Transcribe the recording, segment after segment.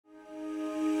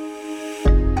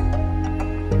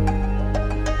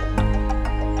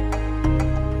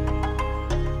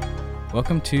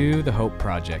Welcome to The Hope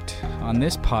Project. On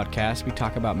this podcast, we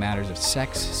talk about matters of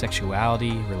sex,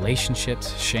 sexuality,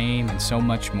 relationships, shame, and so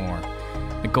much more.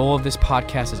 The goal of this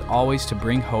podcast is always to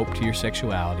bring hope to your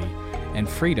sexuality and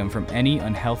freedom from any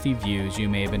unhealthy views you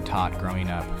may have been taught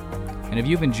growing up. And if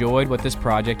you've enjoyed what this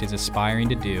project is aspiring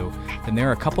to do, then there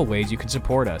are a couple ways you can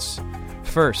support us.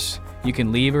 First, you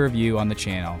can leave a review on the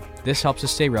channel. This helps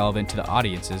us stay relevant to the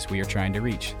audiences we are trying to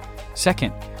reach.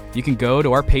 Second, you can go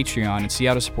to our Patreon and see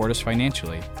how to support us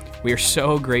financially. We are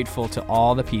so grateful to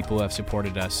all the people who have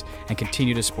supported us and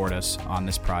continue to support us on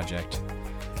this project.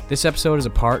 This episode is a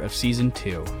part of Season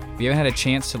 2. If you haven't had a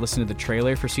chance to listen to the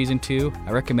trailer for Season 2,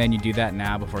 I recommend you do that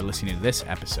now before listening to this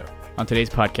episode. On today's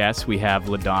podcast, we have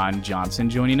LaDawn Johnson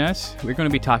joining us. We're going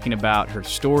to be talking about her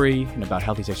story and about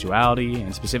healthy sexuality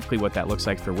and specifically what that looks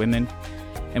like for women.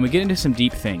 And we get into some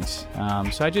deep things.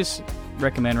 So I just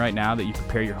recommend right now that you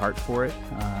prepare your heart for it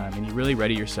and you really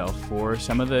ready yourself for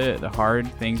some of the hard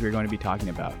things we're going to be talking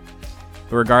about.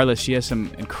 But regardless, she has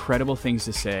some incredible things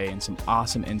to say and some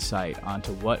awesome insight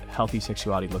onto what healthy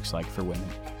sexuality looks like for women.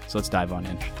 So let's dive on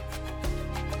in.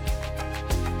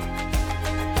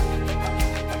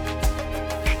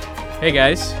 Hey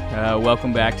guys,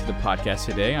 welcome back to the podcast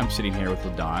today. I'm sitting here with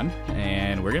LaDawn,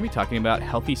 and we're going to be talking about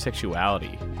healthy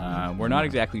sexuality. We're not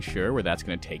exactly sure where that's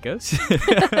going to take us.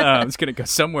 It's going to go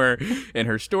somewhere in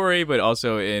her story, but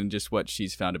also in just what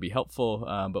she's found to be helpful.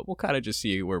 But we'll kind of just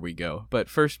see where we go. But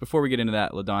first, before we get into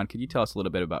that, LaDawn, could you tell us a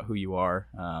little bit about who you are,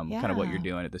 kind of what you're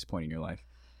doing at this point in your life?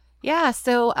 Yeah,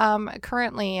 so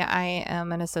currently I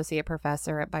am an associate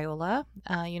professor at Biola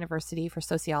University for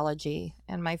sociology,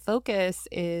 and my focus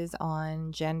is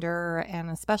on gender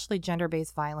and especially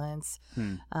gender-based violence,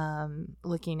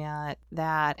 looking at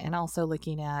that and also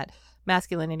looking at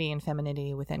masculinity and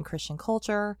femininity within Christian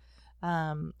culture.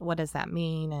 What does that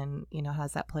mean, and how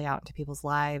does that play out into people's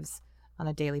lives on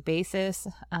a daily basis?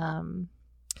 And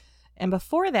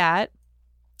before that,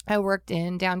 I worked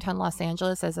in downtown Los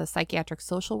Angeles as a psychiatric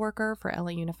social worker for LA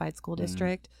Unified School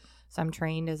District. So I'm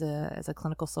trained as a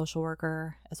clinical social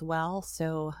worker as well.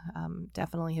 So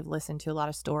definitely have listened to a lot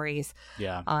of stories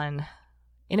on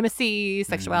intimacy,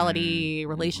 sexuality,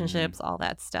 relationships, all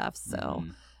that stuff. So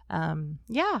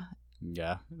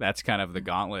Yeah, that's kind of the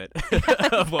gauntlet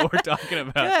of what we're talking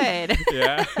about. Good.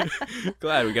 Yeah.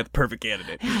 Glad we got the perfect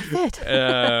candidate.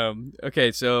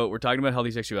 Okay, so we're talking about healthy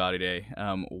sexuality today.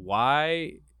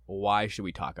 Why should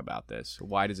we talk about this?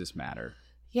 Why does this matter?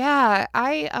 Yeah,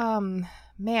 I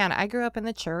grew up in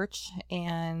the church,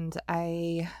 and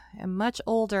I am much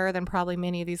older than probably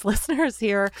many of these listeners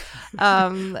here.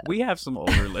 We have some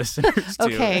older listeners too.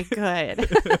 Okay, good.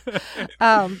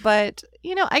 But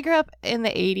I grew up in the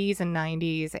 80s and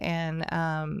 90s,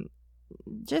 and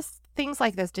just things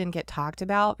like this didn't get talked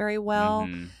about very well,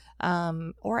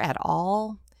 or at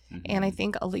all. And I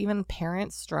think even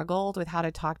parents struggled with how to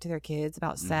talk to their kids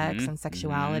about sex and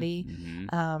sexuality.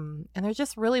 And there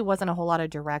just really wasn't a whole lot of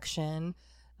direction.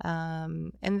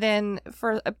 And then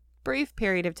for a brief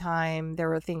period of time, there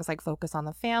were things like Focus on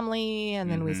the Family. And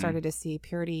then we started to see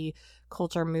purity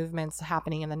culture movements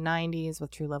happening in the 90s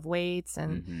with True Love Waits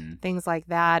and things like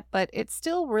that. But it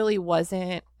still really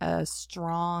wasn't a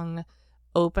strong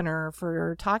opener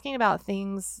for talking about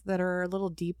things that are a little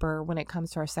deeper when it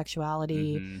comes to our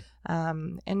sexuality.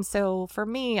 And so for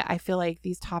me, I feel like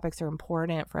these topics are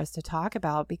important for us to talk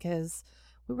about because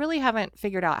we really haven't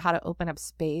figured out how to open up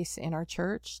space in our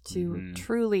church to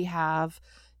truly have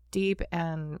deep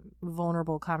and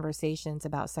vulnerable conversations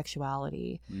about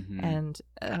sexuality and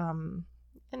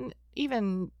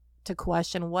even to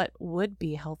question what would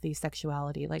be healthy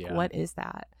sexuality. Like, what is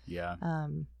that? Yeah.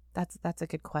 That's a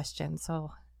good question.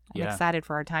 So I'm excited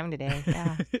for our time today.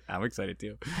 Yeah. I'm excited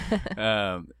too.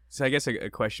 So I guess a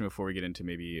question before we get into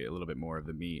maybe a little bit more of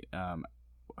the meat.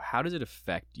 How does it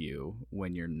affect you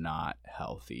when you're not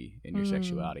healthy in your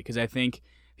sexuality? Because I think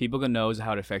people can know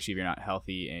how it affects you if you're not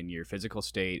healthy in your physical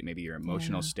state, maybe your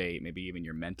emotional state, maybe even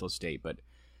your mental state. But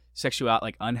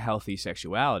unhealthy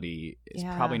sexuality is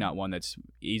probably not one that's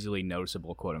easily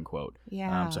noticeable, quote unquote.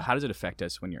 Yeah. So how does it affect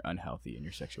us when you're unhealthy in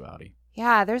your sexuality?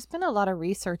 Yeah, there's been a lot of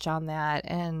research on that.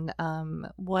 And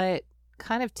what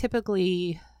kind of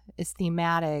typically is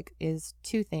thematic is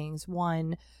two things.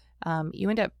 One, you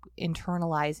end up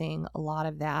internalizing a lot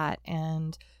of that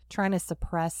and trying to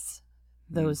suppress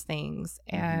those things.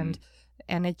 And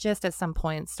it just at some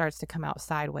point starts to come out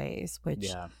sideways,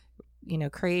 which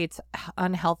creates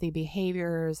unhealthy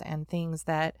behaviors and things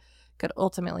that could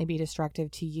ultimately be destructive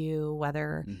to you,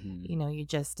 whether, you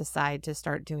just decide to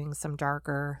start doing some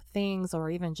darker things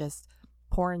or even just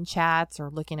porn chats or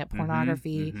looking at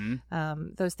pornography,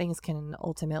 those things can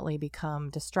ultimately become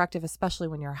destructive, especially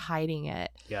when you're hiding it.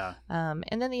 Yeah.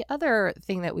 And then the other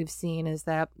thing that we've seen is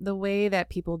that the way that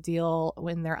people deal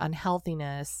when their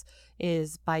unhealthiness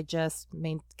is by just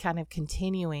kind of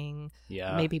continuing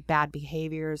maybe bad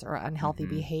behaviors or unhealthy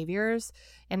behaviors.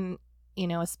 And, you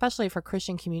know, especially for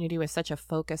Christian community with such a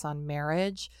focus on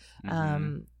marriage,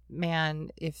 man,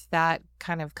 if that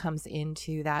kind of comes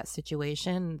into that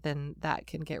situation, then that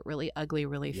can get really ugly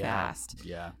really fast.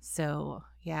 Yeah. So,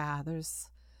 there's,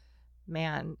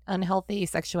 unhealthy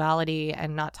sexuality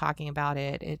and not talking about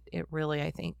it really,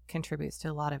 I think, contributes to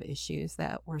a lot of issues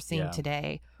that we're seeing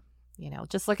today. You know,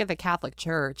 just look at the Catholic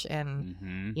Church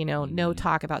and, you know, no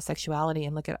talk about sexuality,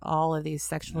 and look at all of these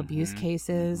sexual abuse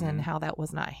cases and how that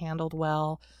was not handled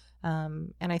well.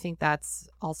 And I think that's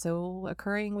also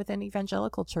occurring within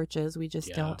evangelical churches. We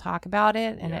just don't talk about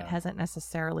it, and it hasn't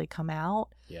necessarily come out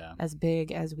as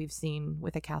big as we've seen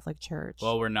with the Catholic Church.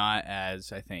 Well, we're not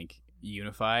as, I think,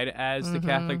 unified as the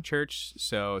Catholic Church.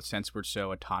 So since we're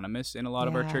so autonomous in a lot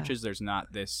of our churches, there's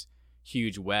not this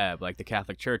huge web. Like the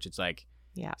Catholic Church, it's like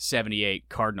 78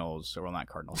 cardinals, or well, not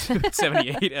cardinals,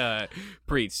 78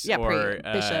 priests or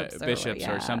bishops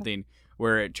or something.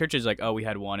 Where churches like, oh, we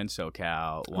had one in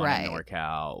SoCal, one in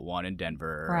NorCal, one in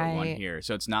Denver, one here.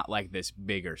 So it's not like this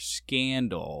bigger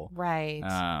scandal. Right.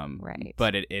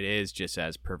 But it is just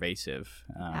as pervasive.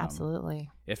 Absolutely.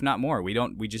 If not more.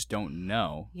 We just don't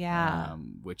know. Yeah.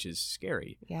 Which is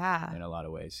scary. Yeah. In a lot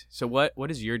of ways. So what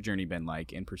has your journey been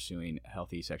like in pursuing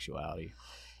healthy sexuality?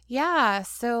 Yeah.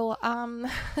 So,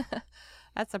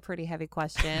 that's a pretty heavy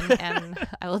question, and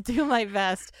I will do my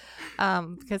best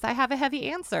because I have a heavy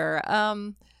answer.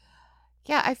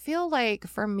 I feel like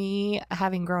for me,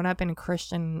 having grown up in a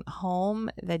Christian home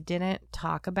that didn't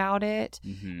talk about it,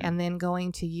 and then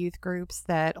going to youth groups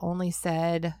that only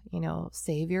said, you know,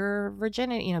 save your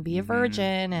virginity, you know, be a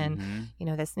virgin, and, you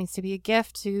know, this needs to be a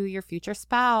gift to your future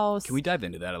spouse. Can we dive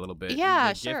into that a little bit?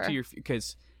 Yeah, sure.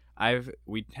 Because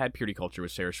we had Purity Culture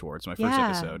with Sarah Schwartz, my first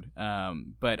episode.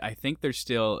 But I think there's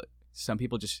still some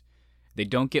people they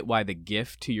don't get why the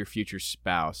gift to your future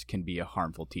spouse can be a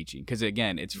harmful teaching. Because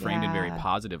again, it's framed in very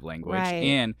positive language.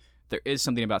 And there is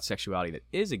something about sexuality that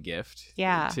is a gift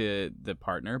to the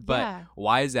partner. But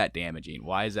why is that damaging?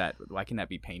 Why can that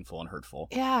be painful and hurtful?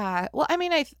 Yeah. Well, I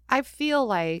mean, I feel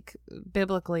like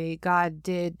biblically God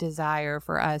did desire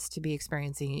for us to be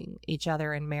experiencing each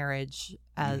other in marriage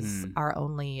as our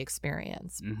only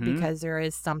experience, because there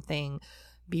is something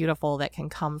beautiful that can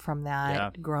come from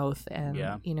that growth.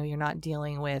 And, you know, you're not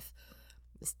dealing with,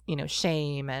 you know,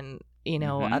 shame and, you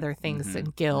know, other things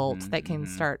and guilt that can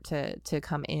start to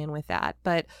come in with that.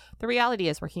 But the reality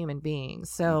is we're human beings.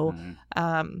 So,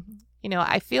 you know,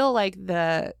 I feel like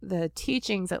the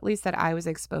teachings, at least that I was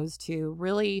exposed to,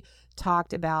 really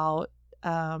talked about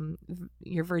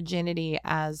your virginity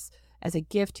as a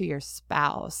gift to your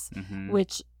spouse,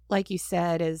 which, like you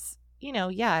said, is, you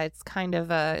know, it's kind of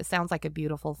it sounds like a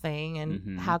beautiful thing.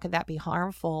 And how could that be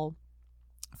harmful?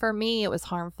 For me, it was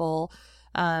harmful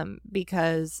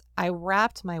because I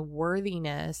wrapped my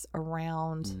worthiness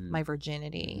around my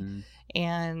virginity.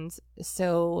 And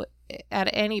so at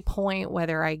any point,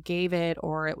 whether I gave it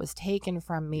or it was taken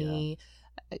from me,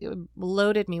 it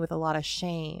loaded me with a lot of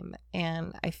shame.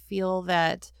 And I feel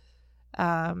that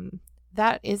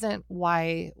that isn't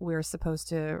why we're supposed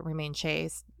to remain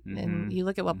chaste. And you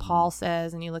look at what Paul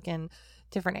says, and you look in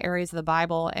different areas of the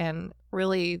Bible, and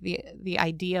really the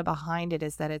idea behind it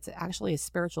is that it's actually a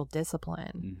spiritual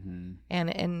discipline.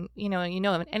 And you know,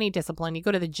 in any discipline, you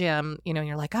go to the gym, you know, and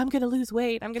you're like, I'm going to lose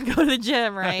weight, I'm going to go to the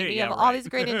gym, right? You have all these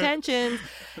great intentions,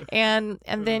 and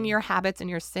then your habits and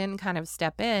your sin kind of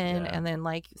step in, and then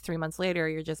like 3 months later,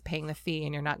 you're just paying the fee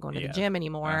and you're not going to the gym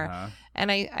anymore. And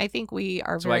I think we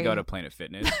are I go to Planet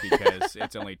Fitness because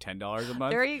it's only $10 a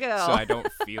month. There you go. So I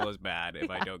don't feel as bad if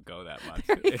I don't go that month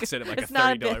instead of like a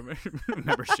 $30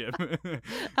 membership.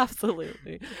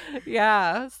 Absolutely.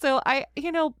 Yeah. So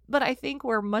but I think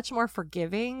we're much more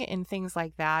forgiving in things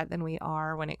like that than we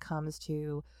are when it comes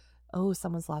to,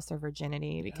 someone's lost their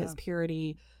virginity, because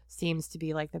purity seems to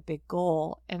be like the big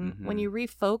goal. And when you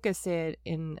refocus it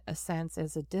in a sense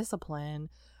as a discipline,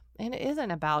 and it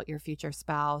isn't about your future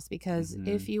spouse, because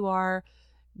if you are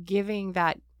giving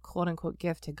that quote unquote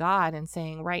gift to God and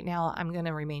saying, right now, I'm going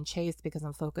to remain chaste because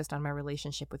I'm focused on my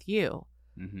relationship with you.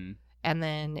 And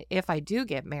then if I do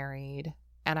get married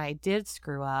and I did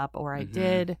screw up, or I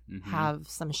did have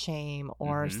some shame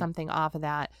or something off of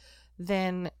that,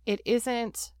 then it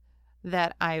isn't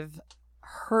that I've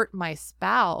hurt my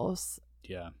spouse.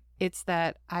 it's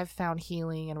that I've found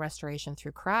healing and restoration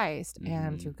through Christ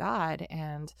and through God.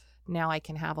 And now I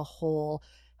can have a whole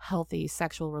healthy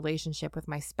sexual relationship with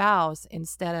my spouse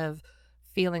instead of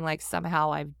feeling like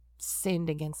somehow I've sinned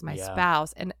against my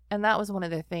spouse. And that was one of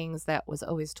the things that was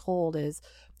always told, is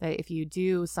that if you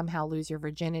do somehow lose your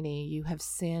virginity, you have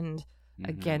sinned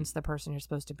against the person you're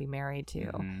supposed to be married to.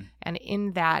 And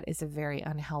in that is a very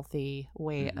unhealthy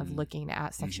way of looking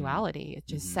at sexuality. It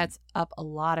just sets up a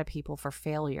lot of people for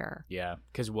failure. Yeah,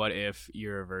 because what if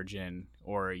you're a virgin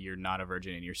or you're not a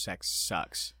virgin and your sex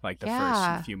sucks? Like the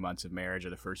first few months of marriage or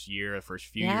the first year, the first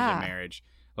few years of marriage,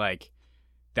 like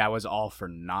that was all for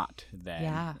naught then.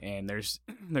 Yeah. And there's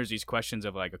these questions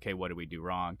of like, okay, what did we do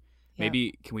wrong?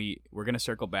 Maybe we're going to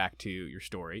circle back to your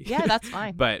story. Yeah, that's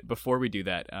fine. But before we do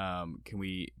that, can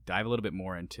we dive a little bit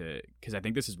more into, because I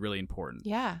think this is really important.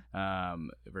 Yeah.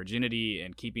 Virginity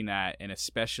and keeping that, and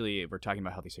especially if we're talking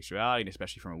about healthy sexuality, and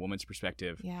especially from a woman's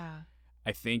perspective. Yeah.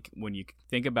 I think when you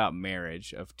think about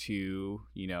marriage of two,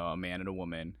 a man and a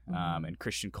woman, and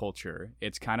Christian culture,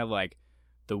 it's kind of like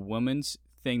the woman's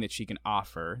thing that she can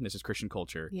offer, and this is Christian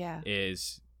culture,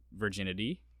 is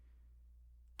virginity,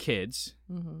 kids,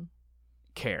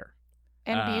 care,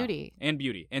 and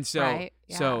beauty. And so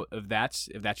so if that's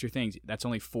your thing, that's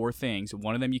only 4 things.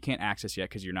 One of them you can't access yet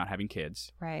because you're not having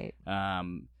kids, right?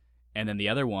 And then the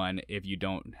other one, if you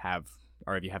don't have,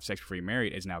 or if you have sex before you're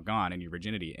married, is now gone, and your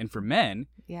virginity. And for men,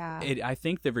 I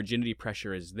think the virginity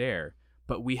pressure is there,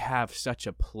 but we have such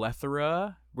a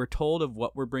plethora, we're told, of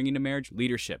what we're bringing to marriage: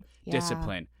 leadership,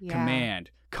 discipline,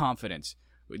 command, confidence,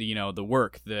 the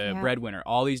work, the breadwinner,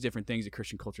 all these different things that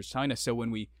Christian culture is telling us. So when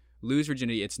we lose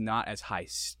virginity, it's not as high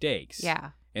stakes. Yeah.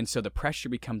 And so the pressure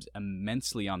becomes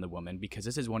immensely on the woman, because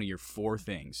this is one of your 4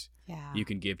 things you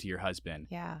can give to your husband.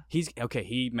 Yeah.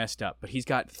 He messed up, but he's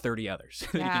got 30 others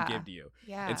that he can give to you.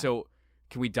 Yeah. And so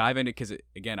can we dive into, because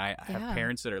again, I have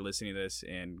parents that are listening to this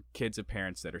and kids of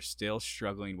parents that are still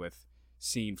struggling with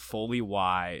seeing fully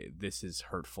why this is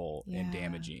hurtful and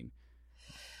damaging.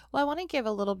 Well, I want to give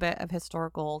a little bit of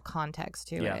historical context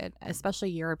to it, especially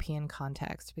European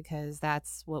context, because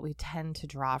that's what we tend to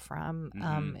draw from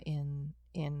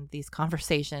in these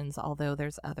conversations, although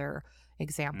there's other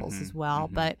examples as well.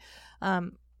 But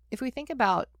if we think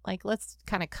about, like, let's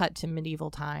kind of cut to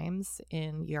medieval times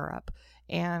in Europe.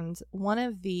 And one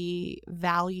of the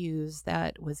values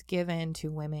that was given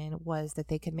to women was that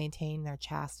they could maintain their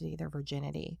chastity, their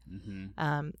virginity.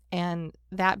 And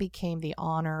that became the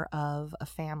honor of a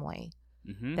family,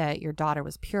 that your daughter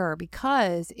was pure,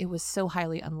 because it was so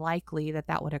highly unlikely that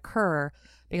that would occur.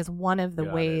 Because one of the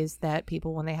ways that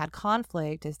people, when they had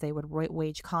conflict, is they would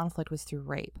wage conflict was through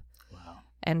rape. Wow.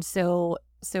 And so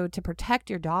to protect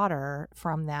your daughter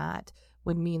from that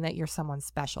would mean that you're someone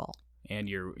special. And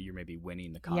you're maybe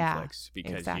winning the conflicts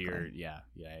because you're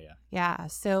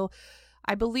So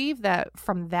I believe that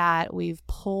from that we've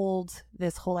pulled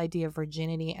this whole idea of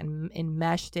virginity and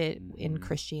enmeshed it in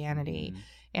Christianity,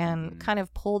 and kind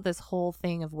of pulled this whole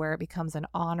thing of where it becomes an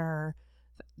honor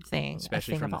thing,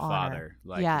 especially from the father.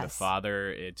 Like the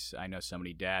father, I know so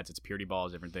many dads, it's purity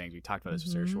balls, different things. We talked about this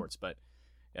with Sarah Schwartz, but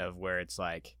of where it's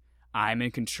like, I'm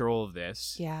in control of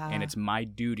this, and it's my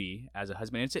duty as a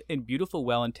husband. It's a beautiful,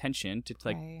 well-intentioned to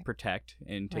protect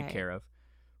and take care of,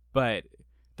 but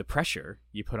the pressure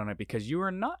you put on it, because you are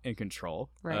not in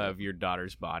control of your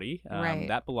daughter's body.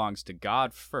 That belongs to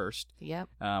God first,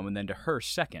 and then to her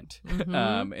second.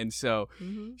 And so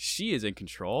she is in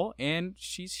control, and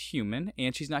she's human,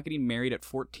 and she's not getting married at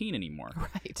 14 anymore.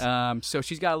 So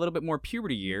she's got a little bit more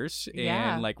puberty years,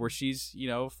 and like where she's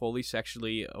fully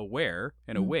sexually aware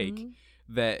and awake.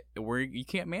 That you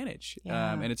can't manage.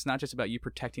 And it's not just about you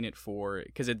protecting it for,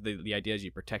 because the idea is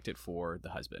you protect it for the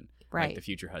husband, like the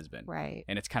future husband.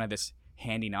 And it's kind of this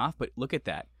handing off, but look at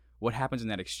that. What happens in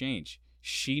that exchange?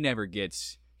 She never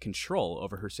gets control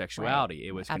over her sexuality.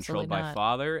 It was controlled by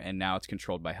father, and now it's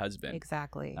controlled by husband.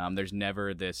 Exactly. There's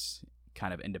never this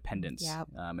kind of independence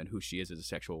in who she is as a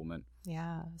sexual woman.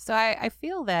 Yeah. So I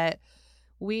feel that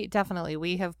we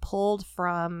have pulled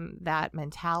from that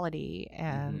mentality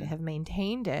and have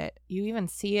maintained it. You even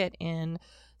see it in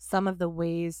some of the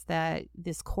ways that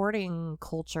this courting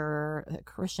culture,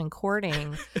 Christian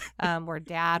courting, where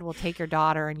dad will take your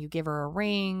daughter and you give her a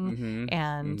ring,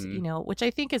 and which I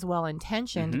think is well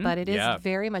intentioned, but it is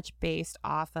very much based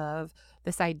off of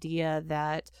this idea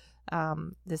that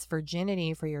this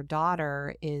virginity for your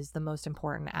daughter is the most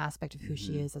important aspect of who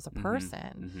she is as a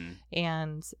person.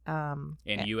 And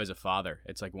you as a father,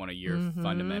 it's like one of your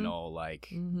fundamental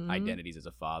identities as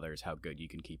a father is how good you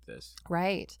can keep this.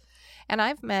 Right. And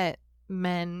I've met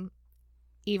men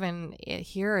even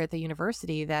here at the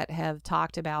university that have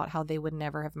talked about how they would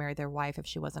never have married their wife if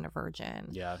she wasn't a virgin.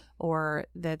 Yeah. Or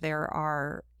that there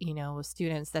are,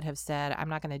 students that have said, I'm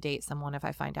not going to date someone if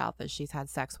I find out that she's had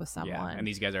sex with someone. Yeah. And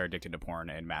these guys are addicted to porn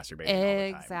and masturbating all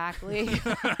the time. Exactly.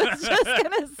 I was just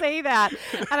going to say that.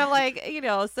 And I'm like,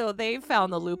 so they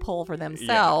found the loophole for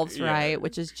themselves, right?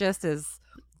 Which is just as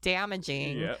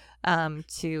damaging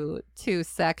to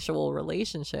sexual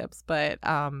relationships. But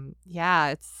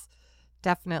it's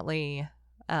definitely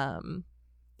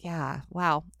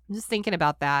wow. I'm just thinking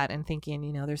about that and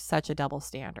thinking, there's such a double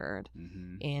standard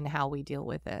in how we deal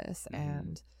with this.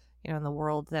 And in the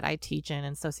world that I teach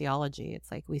in sociology,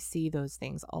 it's like we see those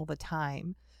things all the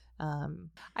time.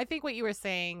 I think what you were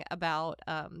saying about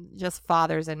just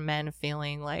fathers and men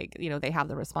feeling like, they have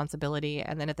the responsibility,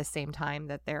 and then at the same time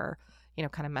that they're,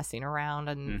 kind of messing around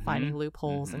and finding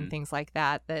loopholes and things like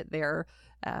that, that they're,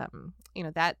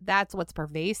 that's what's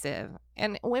pervasive.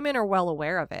 And women are well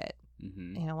aware of it.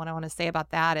 What I want to say about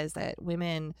that is that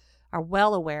women are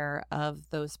well aware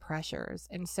of those pressures.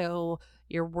 And so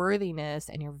your worthiness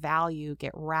and your value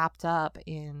get wrapped up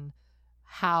in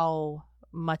how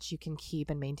much you can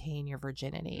keep and maintain your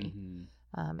virginity.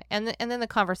 And then the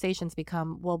conversations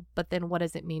become, well, but then what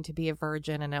does it mean to be a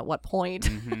virgin, and at what point,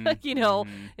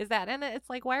 is that? And it's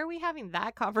like, why are we having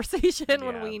that conversation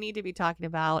when we need to be talking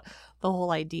about the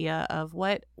whole idea of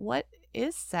what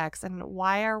is sex, and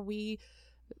why are we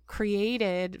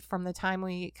created from the time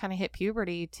we kind of hit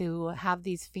puberty to have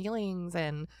these feelings?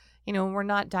 And we're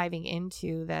not diving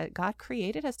into that God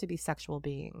created us to be sexual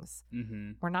beings.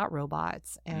 We're not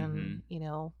robots. And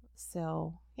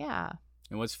so yeah.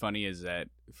 And what's funny is that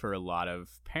for a lot of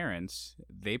parents,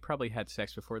 they probably had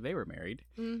sex before they were married.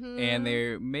 And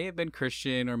they may have been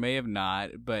Christian or may have not,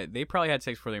 but they probably had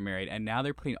sex before they were married. And now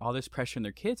they're putting all this pressure on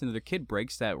their kids, and their kid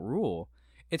breaks that rule.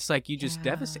 It's like you just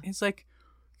devastate. It's like,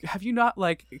 have you not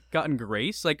gotten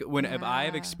grace? Like if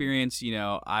I've experienced,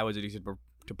 I was addicted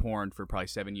to porn for probably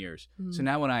 7 years. So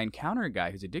now when I encounter a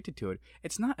guy who's addicted to it,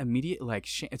 it's not immediate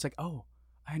shame. It's like, oh,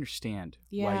 I understand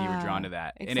why you were drawn to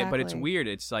that. Exactly. But it's weird.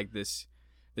 It's like this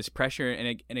pressure.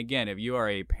 And again, if you are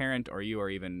a parent, or you are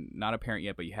even not a parent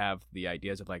yet, but you have the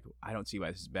ideas of I don't see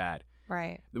why this is bad.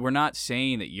 Right. We're not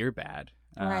saying that you're bad.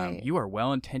 Right. You are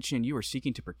well-intentioned. You are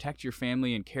seeking to protect your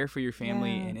family and care for your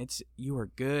family, and you are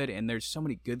good. And there's so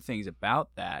many good things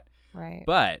about that. Right.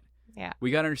 But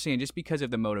we got to understand, just because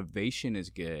if the motivation is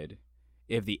good,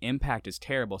 if the impact is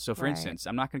terrible. So for instance,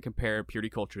 I'm not going to compare purity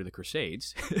culture to the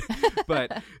Crusades,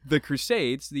 but the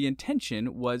Crusades, the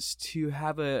intention was to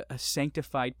have a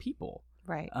sanctified people.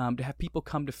 Right. To have people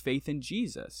come to faith in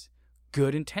Jesus.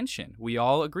 Good intention. We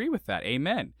all agree with that.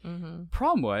 Amen.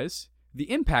 Problem was, the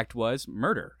impact was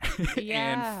murder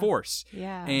and force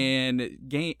and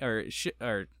gain or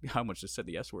I almost just said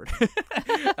the S word.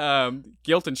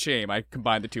 Guilt and shame. I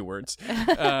combined the two words.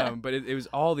 But it was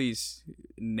all these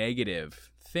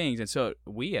negative things. And so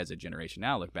we as a generation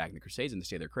now look back in the Crusades and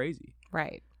say they're crazy.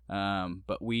 Right.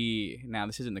 But now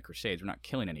this isn't the Crusades. We're not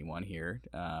killing anyone here.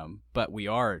 But we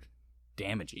are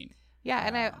damaging. Yeah.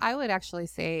 And I would actually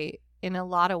say, in a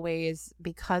lot of ways,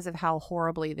 because of how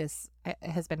horribly this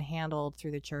has been handled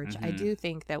through the church, I do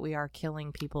think that we are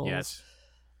killing people's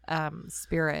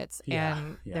spirits,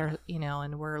 and they're,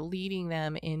 and we're leading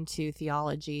them into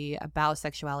theology about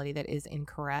sexuality that is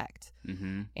incorrect.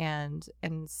 And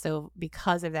so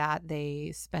because of that,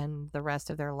 they spend the rest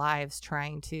of their lives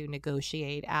trying to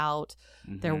negotiate out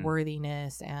their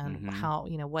worthiness and how,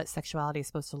 what sexuality is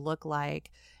supposed to look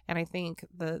like. And I think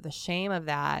the shame of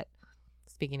that,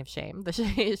 speaking of shame,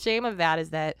 the shame of that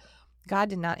is that God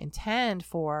did not intend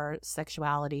for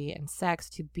sexuality and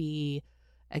sex to be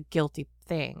a guilty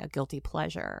thing, a guilty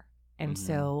pleasure. And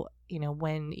so,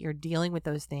 when you're dealing with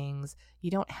those things, you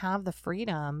don't have the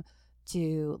freedom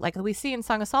to, like we see in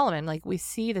Song of Solomon, we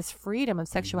see this freedom of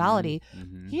sexuality.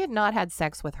 He had not had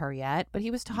sex with her yet, but he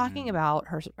was talking about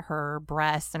her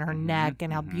breasts and her neck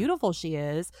and how beautiful she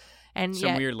is. And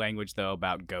some weird language though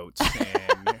about goats,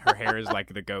 and her hair is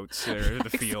like the goats or the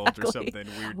fields or something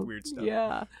weird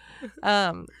stuff.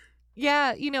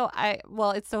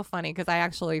 It's so funny because I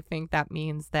actually think that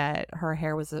means that her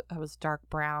hair was dark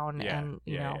brown, and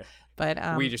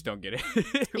but we just don't get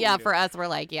it. For us, we're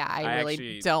like, I really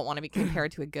actually don't want to be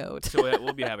compared to a goat. So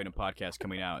we'll be having a podcast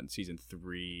coming out in season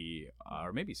 3,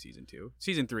 or maybe season 2,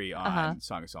 season 3 on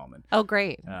Song of Solomon. Oh,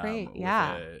 great, with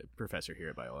a professor here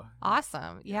at Biola.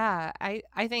 Awesome, I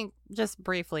think just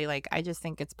briefly, I just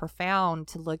think it's profound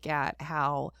to look at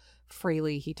how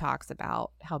freely he talks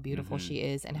about how beautiful she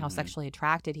is and how sexually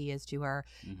attracted he is to her,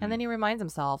 and then he reminds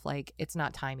himself it's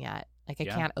not time yet. I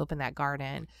can't open that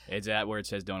garden. Is that where it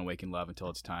says don't awaken love until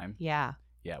it's time? Yeah.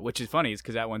 Yeah, which is funny, is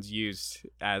because that one's used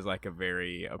as like a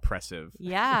very oppressive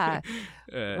right.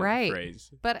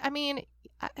 phrase. But I mean,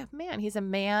 man, he's a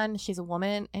man, she's a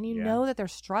woman, and you know that they're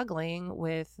struggling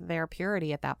with their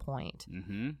purity at that point,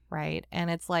 right?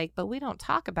 And it's like, but we don't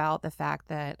talk about the fact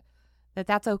that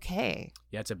that's okay.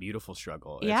 Yeah, it's a beautiful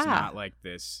struggle. Yeah. It's not like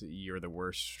this, you're the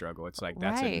worst struggle. It's like,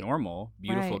 that's a normal,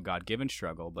 beautiful, God-given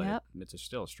struggle, but it's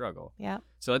still a struggle. Yeah.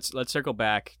 So let's circle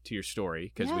back to your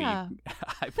story, because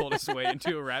I pulled us away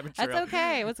into a rabbit trail. That's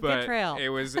okay. It was a good trail. It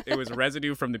was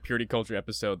residue from the purity culture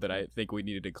episode that I think we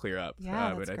needed to clear up.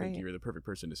 Yeah, but I great. think you were the perfect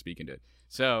person to speak into it.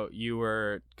 So you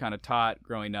were kind of taught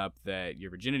growing up that your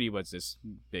virginity was this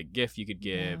big gift you could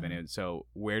give, and so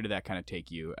where did that kind of take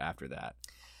you after that?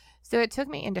 So it took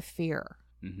me into fear,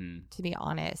 to be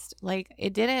honest. Like I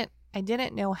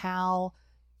didn't know how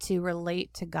to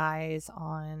relate to guys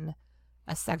on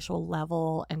a sexual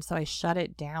level. And so I shut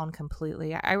it down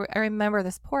completely. I remember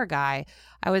this poor guy.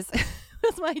 It was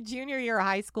my junior year of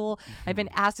high school. I'd been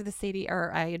asked to the Sadie,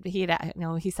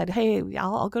 he said, hey,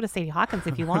 I'll go to Sadie Hawkins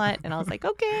if you want. And I was like,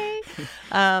 okay.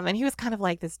 And he was kind of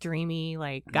like this dreamy,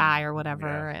 like guy or whatever.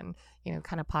 Yeah. And,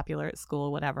 kind of popular at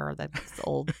school, whatever that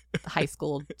old high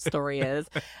school story is.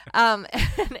 And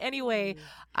anyway,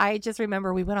 I just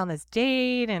remember we went on this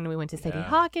date and we went to Sadie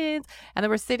Hawkins, and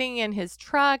then we're sitting in his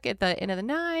truck at the end of the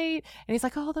night, and he's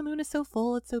like, oh, the moon is so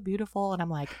full. It's so beautiful. And I'm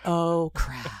like, oh,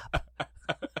 crap.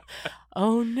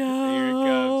 Oh,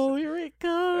 no. Here it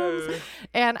comes.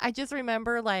 And I just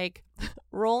remember like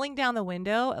rolling down the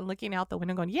window and looking out the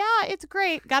window going, yeah, it's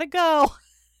great. Gotta go.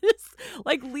 Just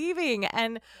like leaving.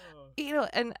 And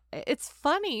and it's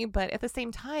funny, but at the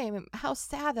same time, how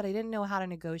sad that I didn't know how to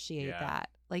negotiate that.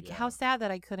 Like, how sad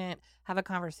that I couldn't have a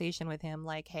conversation with him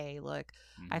like, hey, look,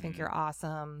 I think you're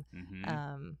awesome.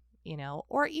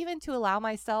 Or even to allow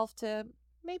myself to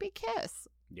maybe kiss.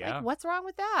 Yeah. Like, what's wrong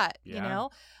with that? Yeah.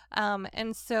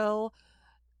 And so,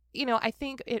 I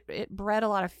think it bred a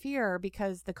lot of fear,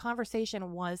 because the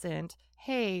conversation wasn't,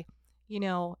 hey,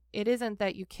 it isn't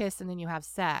that you kiss and then you have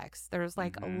sex. There's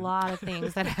like a lot of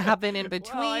things that happen in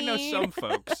between. Well, I know some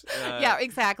folks. Yeah,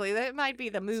 exactly. That might be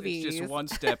the movies. It's just one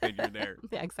step and you're there.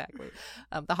 Yeah, exactly.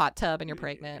 The hot tub and you're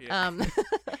pregnant. Yeah.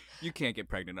 You can't get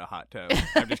pregnant in a hot tub.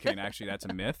 I'm just kidding. Actually, that's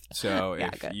a myth. So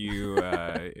if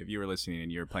you were listening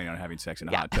and you're planning on having sex in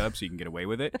a hot tub so you can get away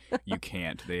with it, you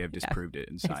can't. They have disproved it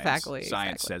in science. Exactly.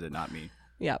 Science says it, not me.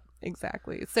 Yep,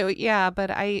 exactly. So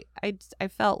but I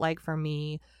felt like for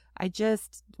me, I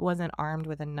just wasn't armed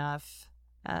with enough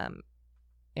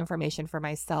information for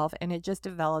myself, and it just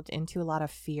developed into a lot of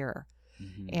fear.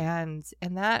 And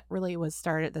that really was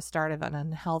the start of an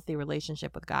unhealthy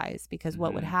relationship with guys, because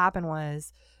what would happen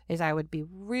is I would be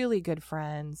really good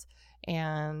friends,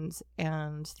 and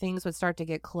things would start to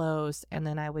get close, and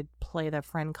then I would play the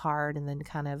friend card and then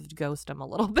kind of ghost them a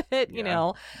little bit,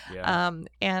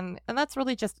 and that's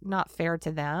really just not fair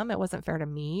to them. It wasn't fair to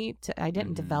me. I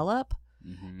didn't develop.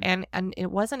 And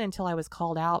it wasn't until I was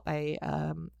called out by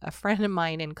a friend of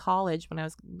mine in college when I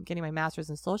was getting my master's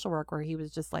in social work, where he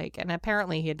was just like, and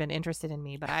apparently he had been interested in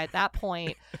me, but at that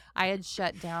point I had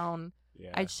shut down.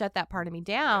 I'd shut that part of me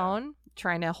down,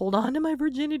 trying to hold on to my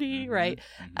virginity, right?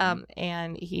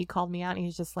 And he called me out, and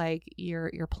he's just like,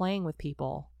 you're playing with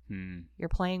people. You're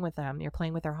playing with them. You're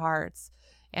playing with their hearts.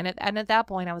 And at that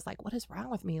point, I was like, what is wrong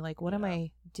with me? Like, what am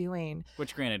I doing?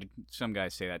 Which, granted, some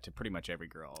guys say that to pretty much every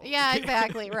girl. Yeah,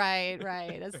 exactly. Right.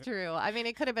 That's true. I mean,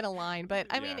 it could have been a line. But,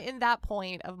 I mean, in that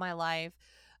point of my life,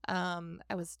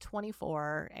 I was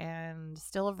 24 and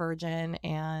still a virgin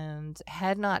and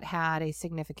had not had a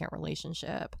significant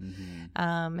relationship.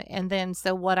 And then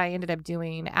so what I ended up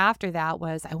doing after that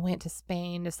was I went to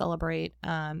Spain to celebrate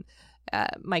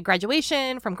my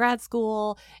graduation from grad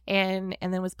school, and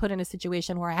then was put in a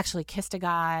situation where I actually kissed a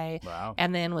guy. Wow.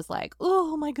 And then was like,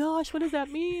 oh my gosh, what does that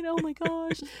mean? Oh my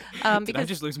gosh. Did I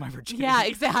just lose my virginity? Yeah,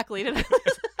 exactly.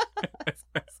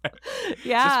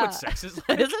 Yeah. Is this what sex is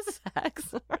like? Is this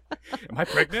sex? Am I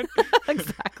pregnant?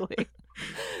 Exactly.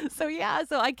 So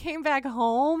I came back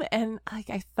home and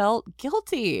I felt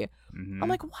guilty. I'm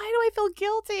like, why do I feel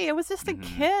guilty? It was just a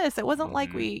kiss. It wasn't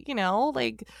like we, so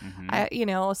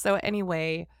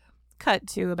anyway, cut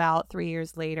to about 3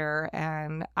 years later,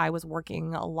 and I was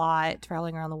working a lot,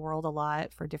 traveling around the world a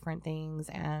lot for different things.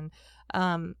 And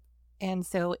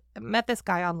so I met this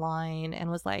guy online and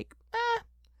was like,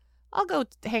 I'll go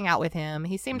hang out with him.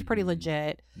 He seemed pretty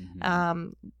legit.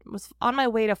 Was on my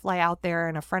way to fly out there,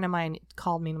 and a friend of mine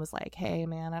called me and was like, hey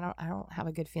man, I don't have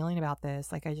a good feeling about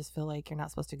this. Like, I just feel like you're not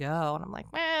supposed to go. And I'm like,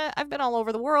 I've been all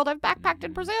over the world. I've backpacked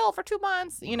in Brazil for 2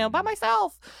 months, by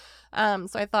myself.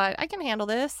 So I thought I can handle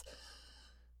this.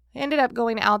 ended up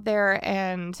going out there,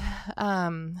 and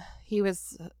he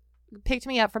picked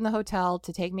me up from the hotel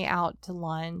to take me out to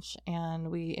lunch, and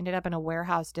we ended up in a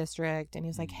warehouse district, and he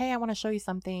was like, hey, I want to show you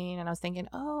something. And I was thinking,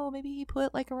 oh, maybe he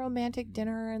put like a romantic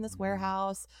dinner in this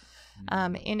warehouse.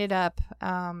 Ended up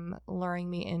luring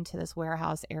me into this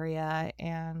warehouse area,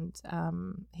 and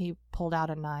he pulled out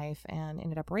a knife and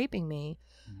ended up raping me.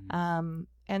 And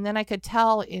then I could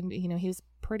tell he was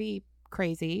pretty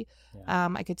crazy.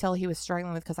 I could tell he was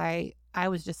struggling with, because I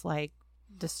was just like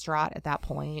distraught at that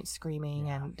point, screaming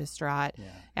and distraught.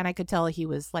 And I could tell he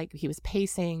was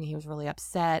pacing, he was really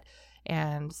upset.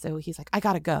 And so he's like, I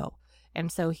gotta go. And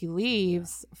so he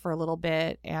leaves for a little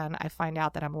bit, and I find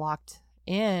out that I'm locked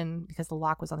in because the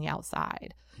lock was on the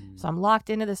outside. So I'm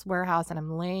locked into this warehouse, and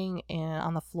I'm laying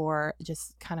on the floor,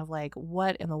 just kind of like,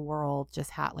 what in the world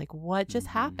just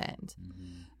happened?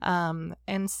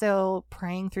 And so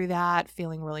praying through that,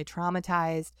 feeling really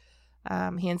traumatized.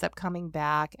 He ends up coming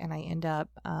back, and I end up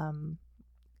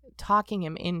talking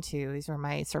him into, these were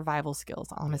my survival skills,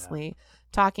 honestly,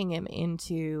 talking him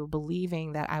into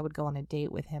believing that I would go on a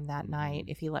date with him that night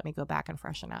if he let me go back and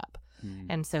freshen up.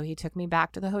 And so he took me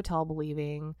back to the hotel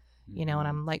believing, and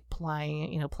I'm like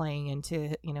playing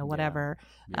into, whatever.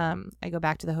 I go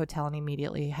back to the hotel and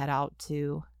immediately head out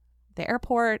to the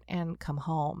airport and come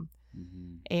home.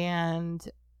 And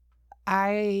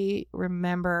I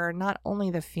remember not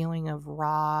only the feeling of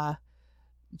raw,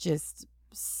 just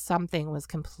something was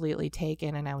completely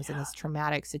taken and I was in this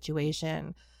traumatic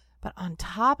situation, but on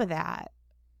top of that,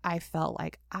 I felt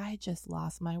like I just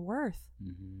lost my worth.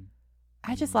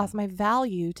 I just lost my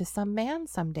value to some man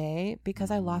someday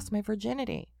because I lost my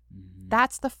virginity.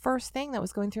 That's the first thing that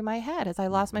was going through my head, as I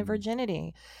lost my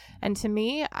virginity. And to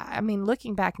me, I mean,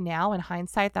 looking back now in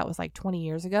hindsight, that was like 20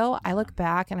 years ago. I look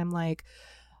back and I'm like,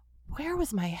 where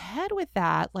was my head with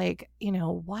that? Like,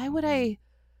 why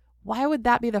would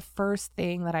that be the first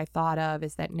thing that I thought of,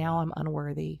 is that now I'm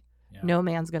unworthy. No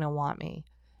man's going to want me.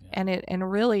 And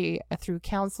really through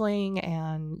counseling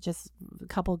and just a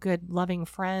couple good loving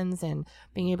friends and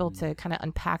being able to kind of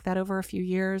unpack that over a few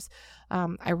years,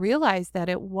 I realized that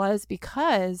it was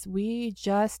because we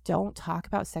just don't talk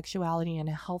about sexuality in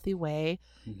a healthy way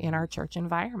in our church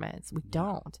environments. We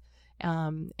don't.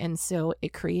 And so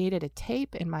it created a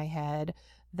tape in my head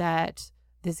that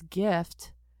this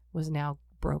gift was now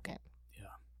broken.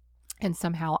 And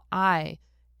somehow I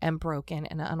am broken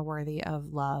and unworthy of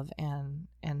love and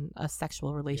a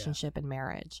sexual relationship and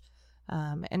marriage.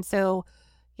 And so,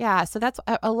 so that's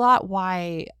a lot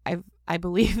why I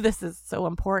believe this is so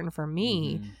important for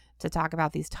me to talk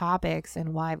about these topics,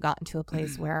 and why I've gotten to a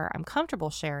place where I'm comfortable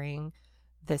sharing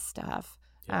this stuff.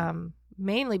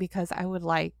 Mainly because I would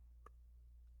like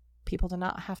people to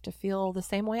not have to feel the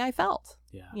same way I felt.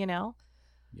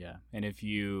 And if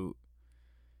you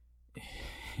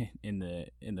in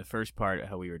the first part,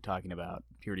 how we were talking about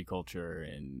purity culture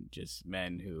and just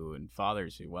men and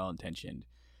fathers who well-intentioned,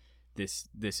 this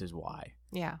is why.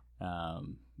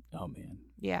 Oh man.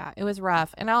 Yeah, it was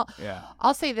rough. And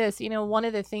I'll say this, one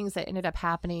of the things that ended up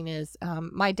happening is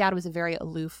my dad was a very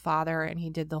aloof father, and he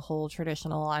did the whole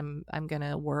traditional, I'm going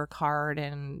to work hard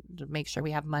and make sure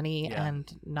we have money and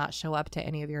not show up to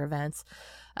any of your events.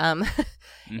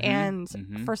 And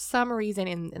for some reason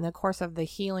in the course of the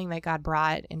healing that God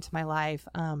brought into my life,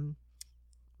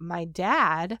 my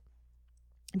dad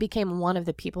became one of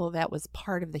the people that was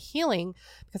part of the healing,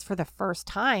 because for the first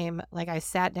time, like, I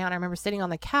sat down, I remember sitting on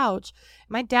the couch.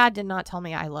 My dad did not tell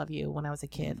me I love you when I was a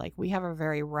kid. Like, we have a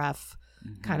very rough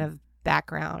kind of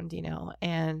background,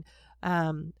 and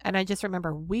I just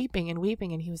remember weeping,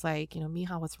 and he was like,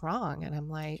 Mija, what's wrong? And I'm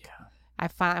like, I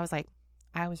was like,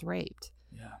 I was raped.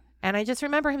 And I just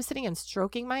remember him sitting and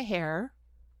stroking my hair,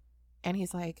 and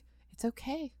he's like, it's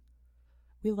okay.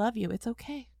 We love you. It's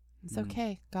okay. It's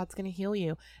okay. God's going to heal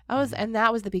you. And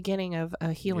that was the beginning of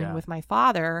a healing with my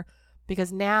father,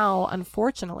 because now,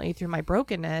 unfortunately, through my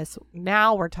brokenness,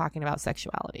 now we're talking about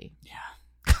sexuality.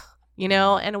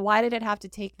 And why did it have to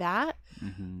take that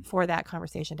for that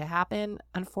conversation to happen?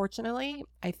 Unfortunately,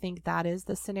 I think that is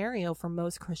the scenario for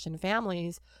most Christian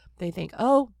families. They think,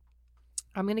 oh,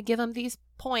 I'm going to give them these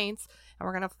points, and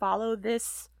we're going to follow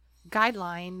this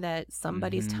guideline that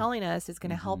somebody's telling us is going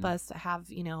to help us have,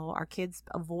 our kids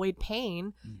avoid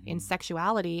pain in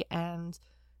sexuality. And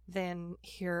then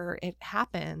here it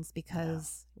happens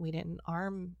because we didn't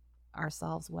arm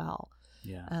ourselves well,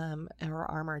 or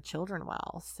arm our children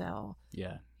well. So,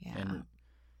 And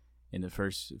in the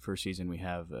first season, we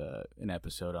have an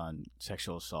episode on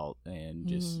sexual assault and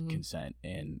just consent.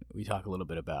 And we talk a little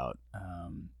bit about,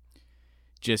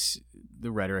 just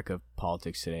the rhetoric of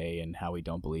politics today and how we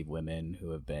don't believe women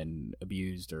who have been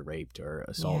abused or raped or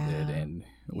assaulted. Yeah. And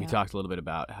we talked a little bit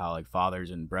about how like fathers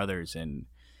and brothers and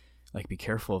like be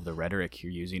careful of the rhetoric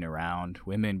you're using around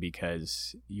women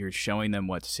because you're showing them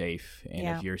what's safe and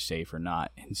if you're safe or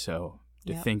not. And so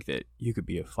to think that you could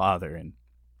be a father and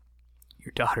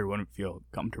your daughter wouldn't feel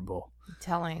comfortable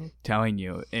telling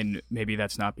you, and maybe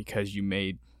that's not because you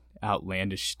made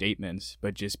outlandish statements,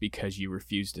 but just because you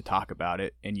refused to talk about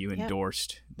it and you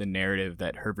endorsed the narrative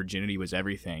that her virginity was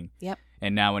everything. Yep.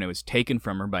 And now when it was taken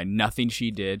from her by nothing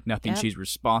she did, nothing she's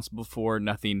responsible for,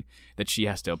 nothing that she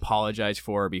has to apologize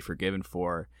for or be forgiven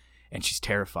for, and she's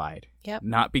terrified. Yep.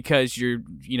 Not because you're,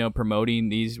 promoting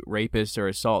these rapists or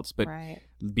assaults, but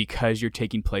because you're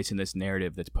taking place in this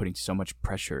narrative that's putting so much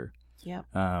pressure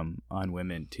on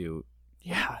women to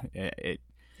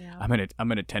I'm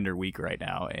in a tender week right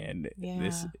now, and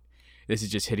this is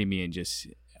just hitting me, and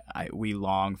we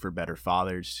long for better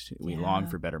fathers, we long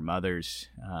for better mothers,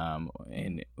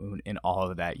 and in all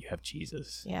of that you have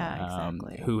Jesus,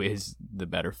 exactly, who is the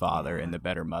better father and the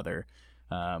better mother,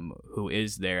 who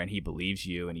is there, and he believes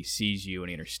you and he sees you and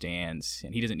he understands,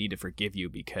 and he doesn't need to forgive you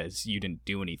because you didn't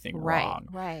do anything wrong.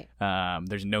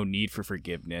 There's no need for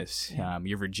forgiveness.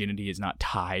 Your virginity is not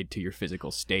tied to your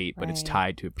physical state, but it's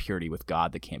tied to a purity with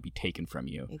God that can't be taken from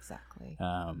you. Exactly.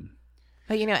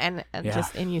 But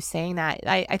just in you saying that,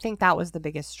 I think that was the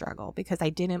biggest struggle, because I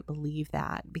didn't believe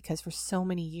that, because for so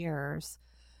many years,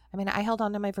 I mean, I held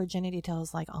on to my virginity till I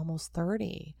was like almost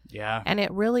 30. Yeah. And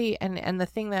it really, and the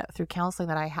thing that through counseling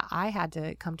that I had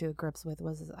to come to grips with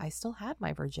was I still had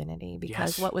my virginity,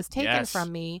 because what was taken from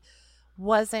me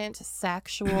wasn't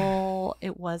sexual.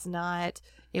 It was not,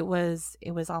 it was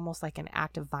almost like an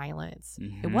act of violence.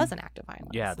 Mm-hmm. It was an act of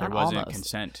violence. Yeah. There wasn't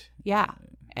consent. Yeah.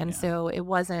 And so it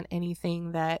wasn't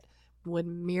anything that would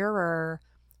mirror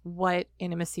what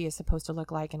intimacy is supposed to look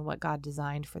like and what God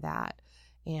designed for that.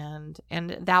 And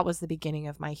that was the beginning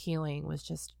of my healing, was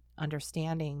just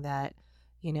understanding that,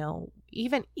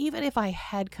 even if I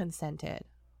had consented,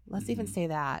 let's even say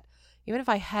that, even if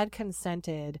I had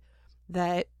consented,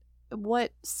 that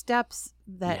what steps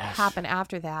that happen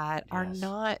after that are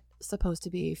not supposed to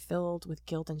be filled with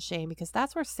guilt and shame, because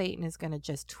that's where Satan is going to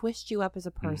just twist you up as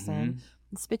a person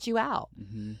and spit you out.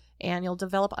 And you'll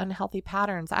develop unhealthy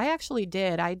patterns. I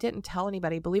didn't tell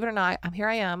anybody, believe it or not.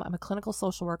 I am a clinical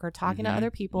social worker talking to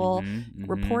other people,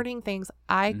 reporting things.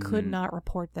 I could not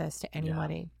report this to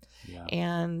anybody. Yeah.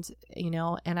 And,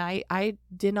 and I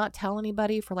did not tell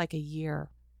anybody for like a year.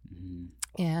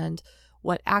 And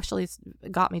what actually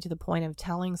got me to the point of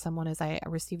telling someone is I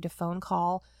received a phone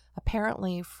call,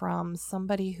 apparently from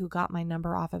somebody who got my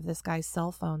number off of this guy's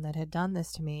cell phone that had done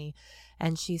this to me.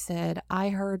 And she said, I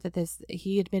heard that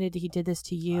he admitted he did this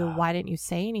to you. Wow. Why didn't you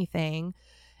say anything?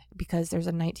 Because there's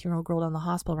a 19-year-old girl in the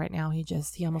hospital right now. He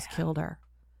almost killed her.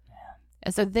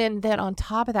 And so then on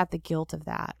top of that, the guilt of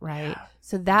that, right? Yeah.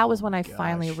 So that was when I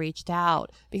finally reached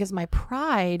out, because my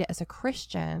pride as a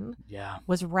Christian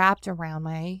was wrapped around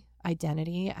my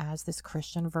identity as this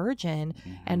Christian virgin.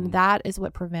 And that is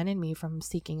what prevented me from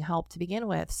seeking help to begin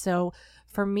with. So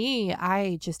for me,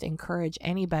 I just encourage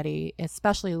anybody,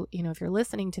 especially, if you're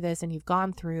listening to this and you've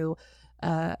gone through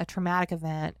a traumatic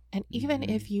event, and even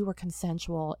if you were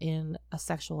consensual in a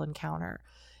sexual encounter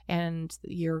and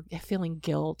you're feeling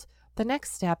guilt, the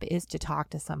next step is to talk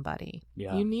to somebody.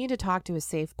 Yeah. You need to talk to a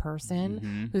safe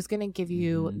person who's going to give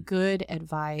you good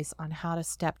advice on how to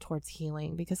step towards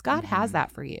healing, because God has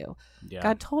that for you. Yeah.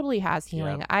 God totally has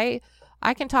healing. Yeah.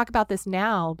 I can talk about this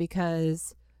now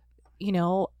because,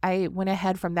 I went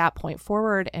ahead from that point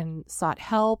forward and sought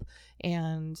help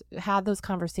and had those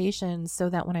conversations so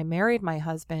that when I married my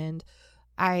husband,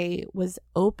 I was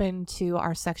open to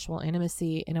our sexual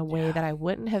intimacy in a way that I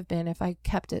wouldn't have been if I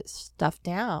kept it stuffed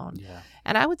down. Yeah.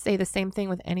 And I would say the same thing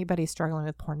with anybody struggling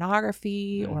with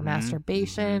pornography or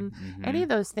masturbation, any of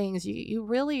those things. You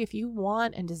really, if you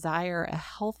want and desire a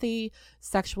healthy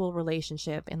sexual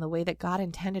relationship in the way that God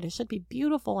intended, it should be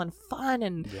beautiful and fun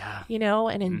and,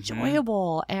 and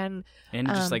enjoyable. And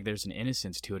just like there's an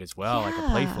innocence to it as well, like a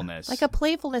playfulness. Like a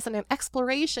playfulness and an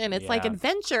exploration. It's like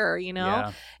adventure,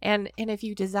 And if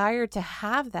you desire to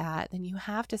have that, then you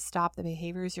have to stop the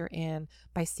behaviors you're in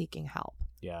by seeking help.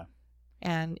 Yeah.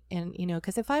 And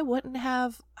because if I wouldn't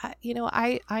have,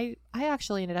 I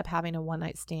actually ended up having a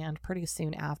one-night stand pretty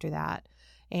soon after that.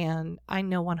 And I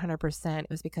know 100% it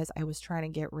was because I was trying to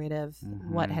get rid of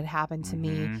what had happened to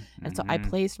me. And so I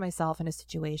placed myself in a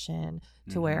situation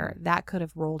to where that could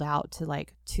have rolled out to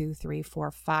like 2, 3,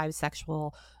 4, 5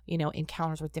 sexual,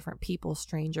 encounters with different people,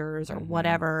 strangers or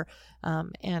whatever.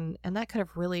 And that could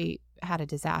have really had a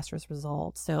disastrous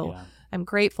result. So Yeah. I'm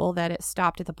grateful that it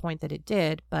stopped at the point that it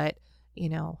did. But,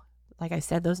 like I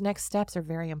said, those next steps are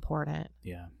very important.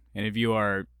 Yeah. And if you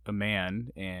are a man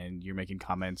and you're making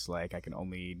comments like, I can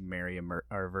only marry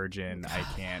a virgin, I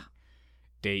can't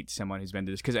date someone who's been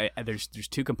through this, because there's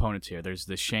two components here. There's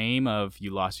the shame of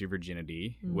you lost your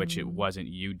virginity, which it wasn't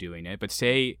you doing it, but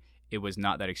say it was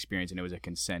not that experience and it was a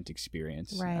consent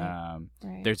experience. Right.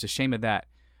 There's a shame of that.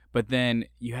 But then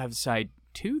you have side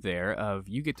two there of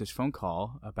you get this phone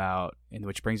call about, and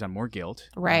which brings on more guilt.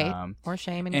 Right. More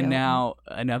shame and guilt. And now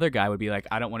another guy would be like,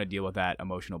 I don't want to deal with that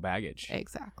emotional baggage.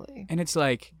 Exactly. And it's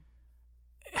like,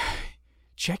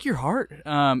 check your heart.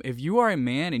 If you are a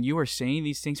man and you are saying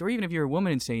these things, or even if you're a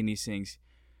woman and saying these things,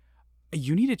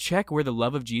 you need to check where the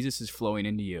love of Jesus is flowing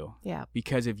into you. Yeah.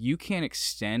 Because if you can't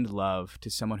extend love to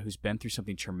someone who's been through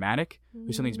something traumatic,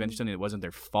 who's been through something that wasn't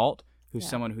their fault, who's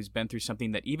someone who's been through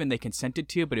something that even they consented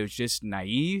to, but it was just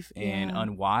naive and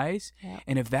unwise. Yeah.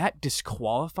 And if that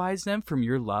disqualifies them from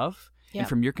your love and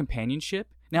from your companionship,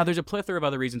 now there's a plethora of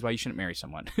other reasons why you shouldn't marry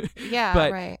someone.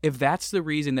 But if that's the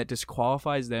reason that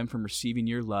disqualifies them from receiving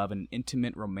your love in an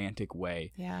intimate, romantic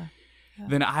way,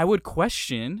 then I would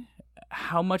question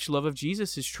how much love of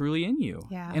Jesus is truly in you.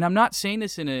 Yeah. And I'm not saying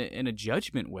this in a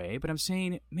judgment way, but I'm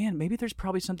saying, man, maybe there's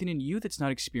probably something in you that's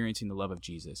not experiencing the love of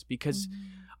Jesus, because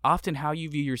often how you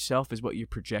view yourself is what you're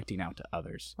projecting out to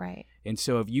others. Right. And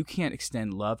so if you can't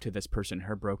extend love to this person,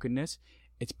 her brokenness,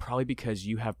 it's probably because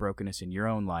you have brokenness in your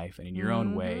own life and in your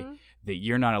own way that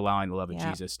you're not allowing the love of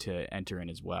Jesus to enter in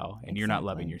as well. And you're not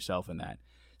loving yourself in that.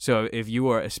 So if you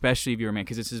are, especially if you're a man,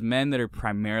 because this is men that are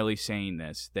primarily saying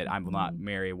this, that I will not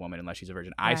marry a woman unless she's a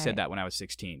virgin. I said that when I was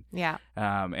 16. Yeah.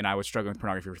 And I was struggling with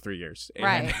pornography for 3 years. And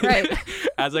right.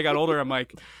 As I got older, I'm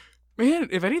like, man,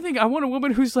 if anything, I want a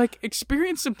woman who's like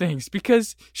experienced some things,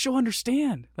 because she'll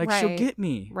understand. Like she'll get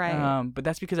me. Right. But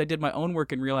that's because I did my own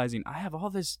work in realizing I have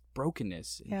all this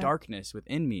brokenness and darkness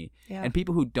within me. Yeah. And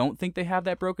people who don't think they have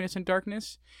that brokenness and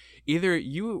darkness, either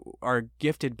you are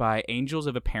gifted by angels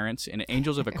of a parents and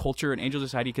angels of a culture and angels of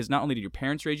society, because not only did your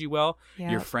parents raise you well,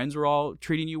 your friends were all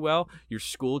treating you well, your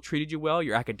school treated you well,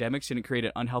 your academics didn't create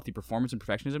an unhealthy performance and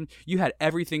perfectionism. You had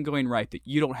everything going right that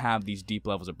you don't have these deep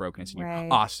levels of brokenness in you.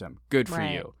 Awesome. Good for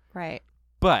you. Right.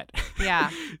 But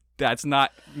that's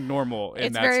not normal. And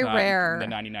it's that's very not rare. The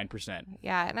 99%.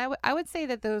 Yeah. And I would say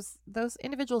that those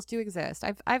individuals do exist.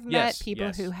 I've met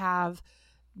people who have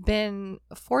been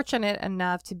fortunate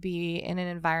enough to be in an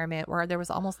environment where there was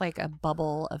almost like a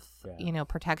bubble of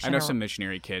protection. I know some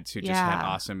missionary kids who just had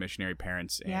awesome missionary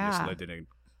parents and just lived in a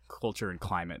culture and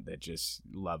climate that just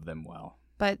loved them well.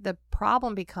 But the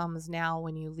problem becomes now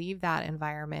when you leave that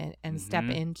environment and step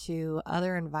into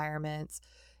other environments,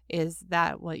 is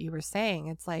that what you were saying?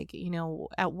 It's like,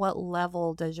 at what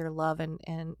level does your love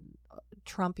and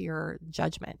trump your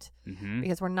judgment?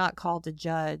 Because we're not called to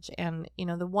judge. And,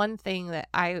 the one thing that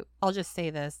I'll just say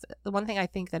this, the one thing I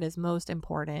think that is most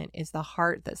important is the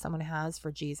heart that someone has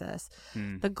for Jesus.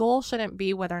 The goal shouldn't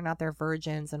be whether or not they're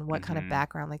virgins and what kind of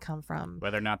background they come from.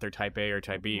 Whether or not they're type A or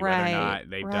type B, whether or not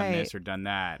they've done this or done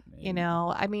that.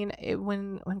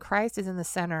 When Christ is in the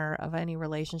center of any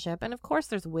relationship, and of course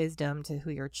there's wisdom to who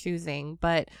you're choosing,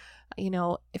 but,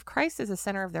 if Christ is the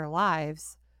center of their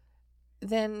lives,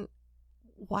 then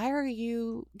why are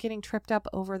you getting tripped up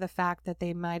over the fact that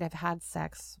they might have had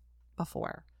sex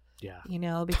before? Yeah.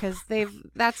 Because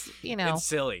that's It's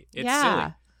silly. It's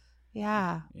silly.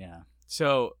 Yeah.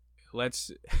 So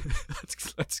let's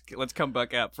come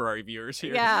back up for our viewers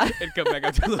here. Yeah. And come back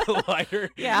up to a little lighter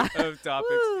of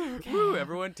topics. Woo,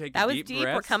 everyone take a deep breath. That was deep.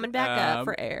 We're coming back up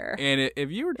for air. And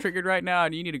if you were triggered right now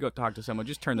and you need to go talk to someone,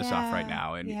 just turn this off right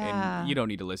now. And you don't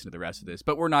need to listen to the rest of this.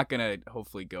 But we're not going to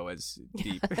hopefully go as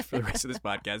deep for the rest of this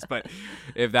podcast. But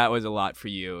if that was a lot for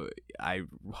you, I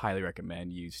highly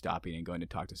recommend you stopping and going to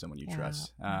talk to someone you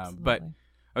trust. But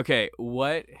okay,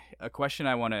 a question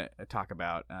I want to talk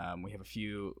about, we have a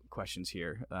few questions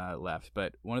here left,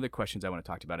 but one of the questions I want to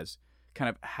talk about is kind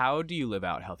of how do you live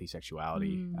out healthy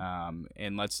sexuality?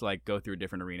 And let's go through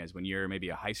different arenas. When you're maybe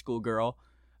a high school girl,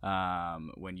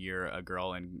 when you're a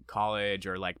girl in college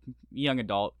or young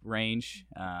adult range,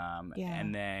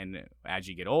 and then as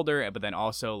you get older, but then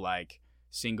also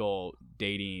single,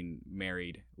 dating,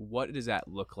 married, what does that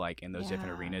look like in those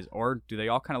different arenas? Or do they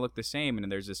all kind of look the same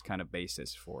and there's this kind of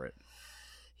basis for it?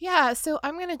 Yeah, so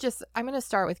I'm going to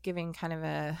start with giving kind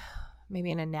of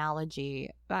maybe an analogy.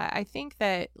 But I think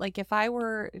that if I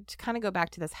were to kind of go back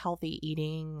to this healthy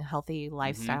eating, healthy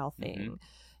lifestyle thing,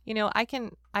 I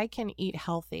can eat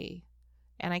healthy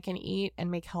and I can eat and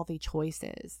make healthy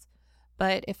choices.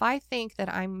 But if I think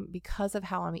that I'm, because of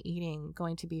how I'm eating,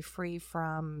 going to be free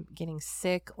from getting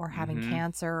sick or having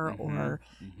cancer or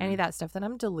any of that stuff, then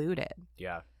I'm deluded.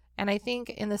 Yeah. And I think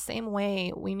in the same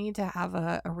way, we need to have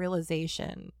a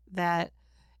realization that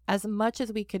as much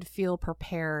as we could feel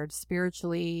prepared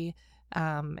spiritually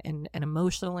and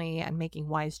emotionally and making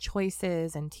wise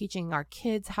choices and teaching our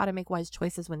kids how to make wise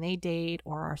choices when they date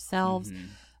or ourselves,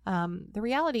 the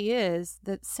reality is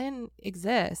that sin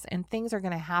exists and things are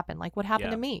going to happen, like what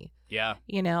happened to me. Yeah.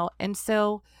 And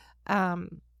so, I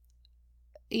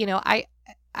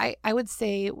would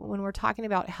say when we're talking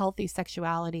about healthy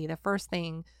sexuality, the first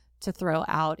thing to throw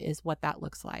out is what that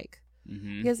looks like.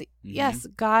 Because yes,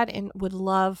 God would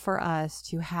love for us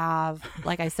to have,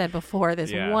 like I said before,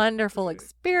 this wonderful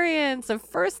experience of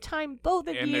first time both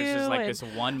of you. And there's just like this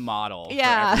one model for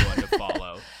everyone to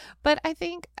follow. But I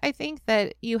think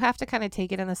that you have to kind of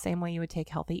take it in the same way you would take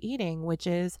healthy eating, which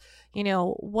is,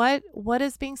 what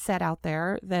is being said out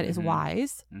there that is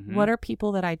wise? What are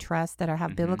people that I trust that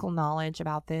have biblical knowledge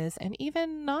about this, and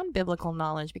even non-biblical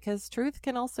knowledge? Because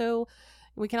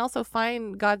we can also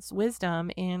find God's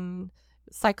wisdom in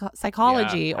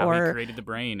psychology how or he created the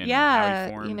brain and how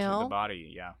he formed the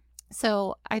body. Yeah.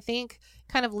 So I think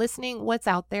kind of listening what's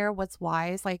out there, what's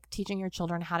wise, like teaching your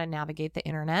children how to navigate the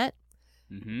internet.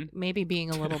 Maybe being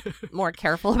a little more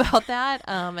careful about that,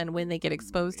 and when they get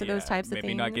exposed to those types of things.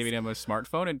 Maybe not giving them a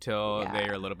smartphone until they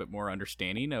are a little bit more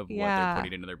understanding of what they're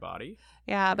putting into their body.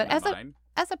 Yeah, but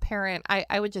as a parent,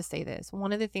 I would just say this.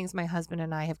 One of the things my husband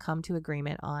and I have come to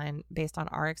agreement on based on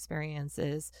our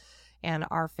experiences and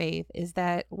our faith is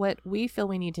that what we feel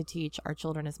we need to teach our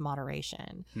children is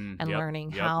moderation and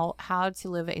learning how to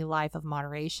live a life of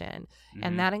moderation.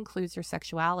 And that includes your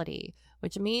sexuality,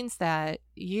 which means that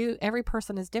every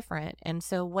person is different. And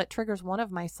so what triggers one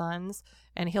of my sons,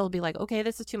 and he'll be like, okay,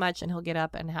 this is too much. And he'll get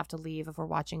up and have to leave if we're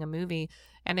watching a movie.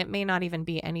 And it may not even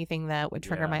be anything that would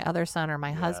trigger my other son or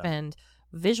my husband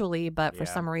visually, but for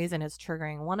some reason it's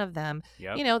triggering one of them.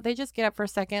 They just get up for a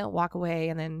second, walk away,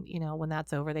 and then when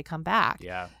that's over, they come back.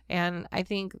 And I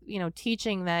think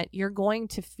teaching that you're going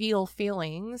to feel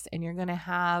feelings and you're going to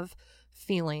have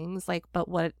feelings, like, but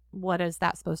what is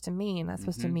that supposed to mean? That's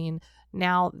supposed to mean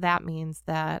now that means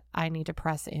that I need to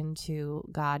press into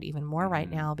God even more right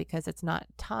now, because it's not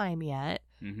time yet.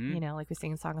 Like we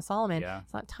sing in Song of Solomon,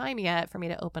 it's not time yet for me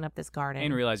to open up this garden.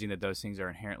 And realizing that those things are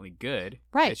inherently good.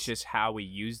 Right. It's just how we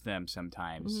use them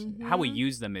sometimes. How we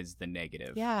use them is the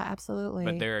negative. Yeah, absolutely.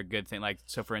 But they're a good thing. Like,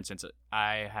 so for instance,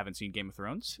 I haven't seen Game of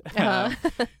Thrones,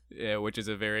 which is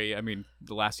the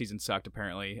last season sucked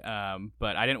apparently.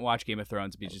 But I didn't watch Game of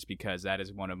Thrones just because that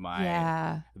is one of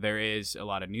my, there is a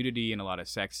lot of nudity and a lot of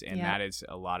sex. And that is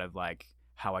a lot of like,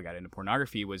 how I got into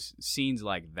pornography was scenes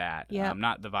like that.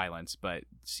 Not the violence, but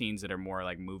scenes that are more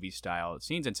like movie style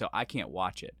scenes. And so I can't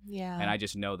watch it. And I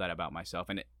just know that about myself.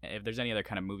 And if there's any other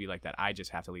kind of movie like that, I just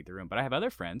have to leave the room. But I have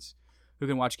other friends who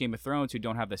can watch Game of Thrones who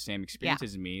don't have the same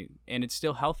experiences as me. And it's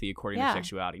still healthy according to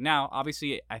sexuality. Now,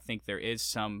 obviously, I think there is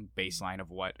some baseline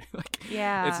of what,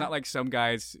 it's not like some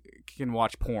guys can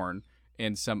watch porn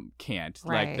and some can't.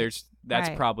 Right. Like that's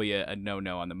probably a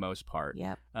no-no on the most part.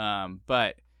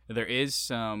 But there is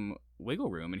some wiggle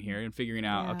room in here in figuring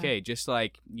out, okay, just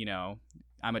like,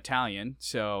 I'm Italian,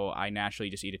 so I naturally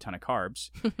just eat a ton of carbs.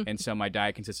 And so my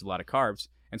diet consists of a lot of carbs.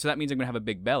 And so that means I'm going to have a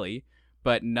big belly,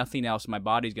 but nothing else. My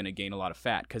body's going to gain a lot of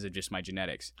fat because of just my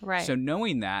genetics. Right. So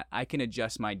knowing that, I can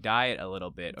adjust my diet a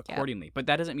little bit accordingly. But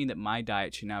that doesn't mean that my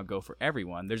diet should now go for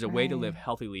everyone. There's a way to live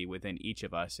healthily within each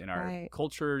of us in our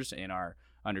cultures, in our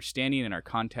understanding, in our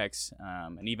contexts,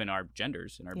 and even our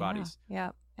genders and our bodies.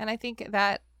 Yeah. And I think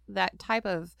that type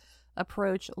of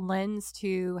approach lends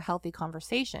to healthy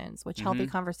conversations, which healthy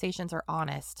conversations are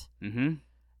honest.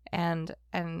 And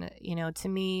to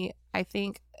me, I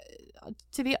think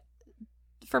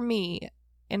for me,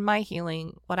 in my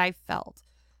healing, what I felt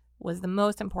was the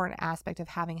most important aspect of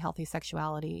having healthy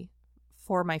sexuality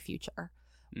for my future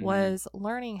was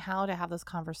learning how to have those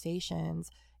conversations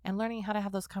and learning how to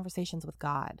have those conversations with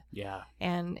God.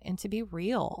 And to be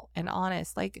real and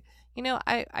honest. Like,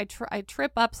 I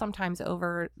trip up sometimes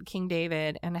over King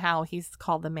David and how he's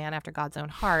called the man after God's own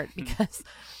heart, because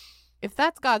if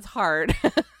that's God's heart,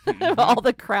 all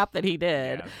the crap that he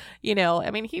did, he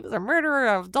was a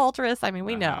murderer, adulteress.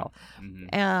 We know.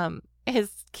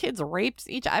 His kids raped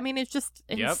each. It's just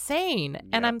insane.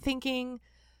 And I'm thinking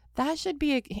that should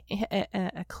be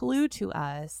a clue to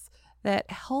us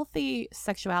that healthy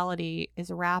sexuality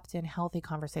is wrapped in healthy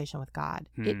conversation with God.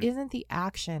 It isn't the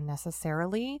action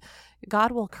necessarily.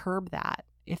 God will curb that.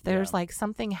 If there's like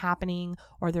something happening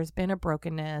or there's been a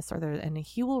brokenness and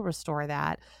he will restore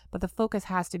that. But the focus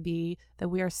has to be that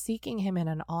we are seeking him in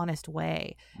an honest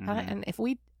way. And if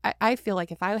I feel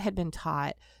like if I had been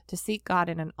taught to seek God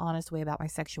in an honest way about my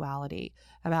sexuality,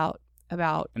 about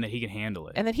and that he can handle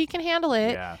it,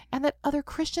 and that other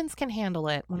Christians can handle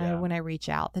it when I reach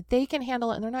out, that they can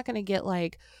handle it, and they're not going to get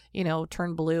like,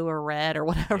 turn blue or red or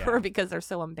whatever because they're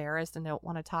so embarrassed and don't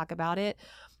want to talk about it,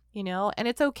 and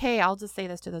it's okay. I'll just say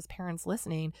this to those parents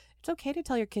listening. It's okay to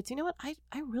tell your kids, you know what, I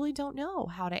really don't know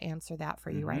how to answer that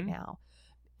for you right now.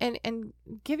 And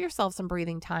give yourself some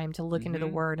breathing time to look into the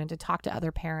word and to talk to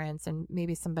other parents and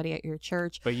maybe somebody at your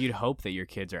church. But you'd hope that your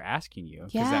kids are asking you,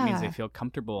 because that means they feel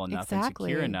comfortable enough and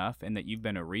secure enough, and that you've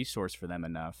been a resource for them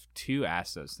enough to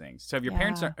ask those things. So if your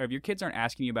if your kids aren't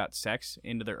asking you about sex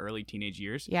into their early teenage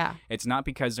years, it's not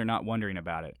because they're not wondering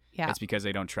about it. It's because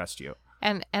they don't trust you.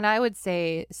 And I would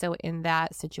say, so in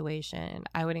that situation,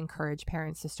 I would encourage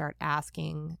parents to start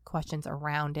asking questions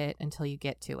around it until you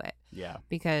get to it. Yeah.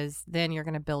 Because then you're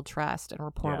going to build trust and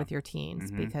rapport with your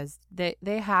teens, because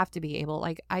they have to be able,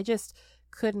 like, I just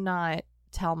could not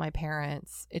tell my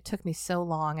parents. It took me so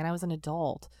long, and I was an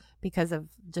adult because of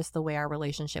just the way our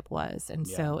relationship was. And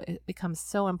so it becomes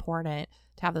so important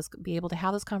to be able to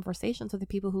have those conversations with the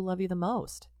people who love you the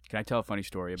most. Can I tell a funny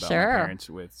story about my parents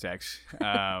with sex?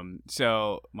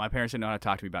 So my parents didn't know how to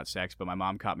talk to me about sex, but my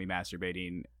mom caught me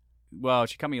masturbating. Well,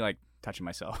 she caught me like touching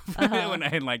myself when I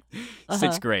had like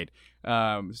sixth grade.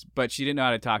 But she didn't know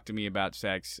how to talk to me about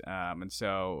sex. And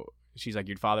so she's like,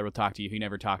 your father will talk to you. He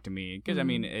never talked to me. Because I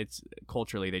mean, it's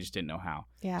culturally, they just didn't know how.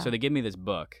 Yeah. So they give me this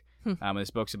book. This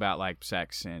book's about like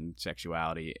sex and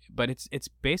sexuality, but it's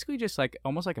basically just like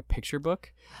almost like a picture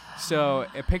book. So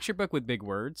a picture book with big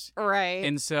words. Right.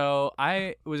 And so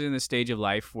I was in this stage of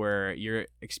life where you're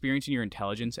experiencing your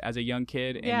intelligence as a young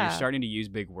kid, and you're starting to use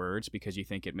big words because you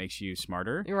think it makes you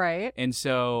smarter. Right. And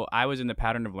so I was in the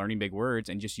pattern of learning big words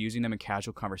and just using them in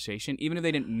casual conversation, even if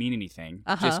they didn't mean anything,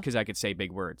 just because I could say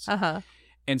big words.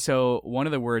 And so one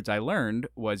of the words I learned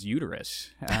was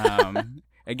uterus.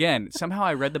 Again, somehow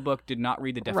I read the book, did not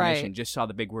read the definition, just saw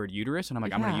the big word uterus, and I'm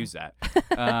like, I'm going to use that.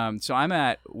 So I'm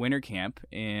at winter camp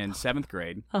in 7th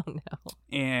grade. Oh, no.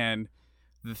 And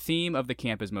the theme of the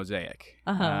camp is mosaic,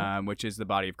 which is the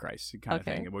body of Christ kind of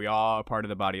thing. We all are part of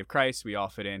the body of Christ. We all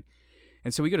fit in.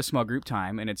 And so we go to small group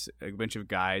time, and it's a bunch of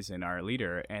guys and our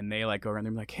leader, and they like go around there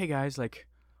and be like, hey, guys, like,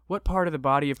 what part of the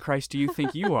body of Christ do you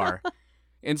think you are?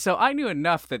 And so I knew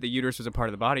enough that the uterus was a part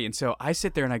of the body. And so I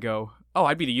sit there and I go, oh,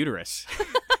 I'd be the uterus.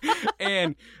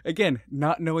 And again,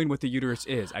 not knowing what the uterus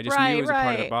is. I just knew it was a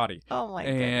part of the body. Oh, my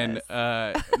goodness.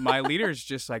 And my leaders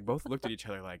just like both looked at each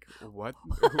other like, what?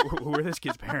 Who are this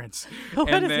kid's parents? What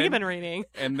has he been reading?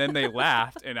 And then they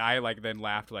laughed. And I like then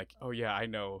laughed like, oh, yeah, I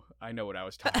know what I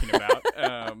was talking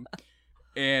about.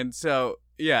 And so,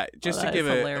 yeah, just to give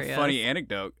a funny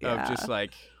anecdote of just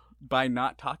like, by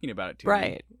not talking about it to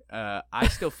me, I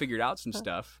still figured out some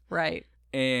stuff. Right.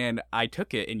 And I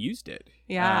took it and used it.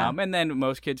 Yeah. And then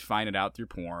most kids find it out through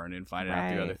porn and find it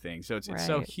out through other things. So it's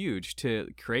so huge to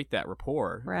create that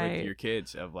rapport with your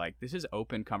kids of like, this is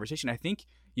open conversation. I think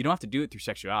you don't have to do it through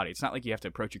sexuality. It's not like you have to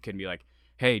approach your kid and be like,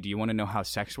 hey, do you want to know how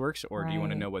sex works? Or do you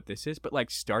want to know what this is? But like,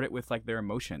 start it with like their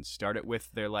emotions. Start it with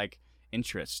their like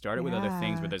interests. Start it with other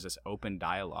things where there's this open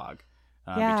dialogue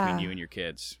between you and your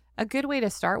kids. A good way to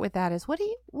start with that is what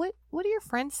do your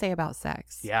friends say about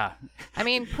sex? Yeah, I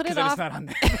mean, put it off. It's not on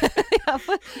there.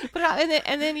 Put it out,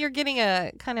 and then you're getting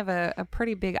a kind of a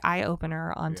pretty big eye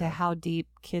opener onto how deep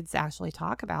kids actually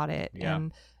talk about it,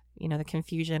 and the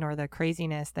confusion or the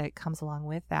craziness that comes along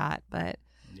with that. But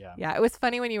yeah, it was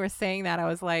funny when you were saying that. I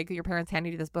was like, your parents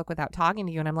handed you this book without talking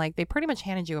to you, and I'm like, they pretty much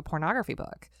handed you a pornography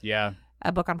book. Yeah.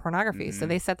 A book on pornography. So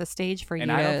they set the stage for you.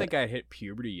 And I don't think I hit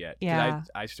puberty yet. Yeah.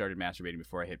 I started masturbating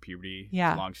before I hit puberty. Yeah.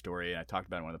 It's a long story, and I talked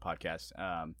about it in one of the podcasts.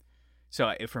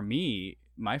 So for me,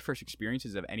 my first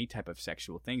experiences of any type of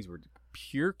sexual things were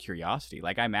pure curiosity.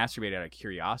 Like I masturbated out of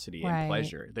curiosity and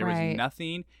pleasure. There was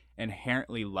nothing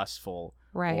inherently lustful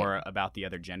or about the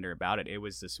other gender about it. It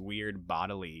was this weird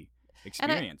bodily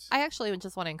experience. And I actually would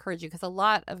just want to encourage you, because a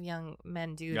lot of young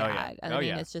men do that. I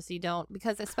mean, it's just you don't,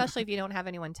 because especially if you don't have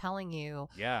anyone telling you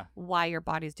why your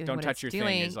body's doing what it's doing. Don't touch your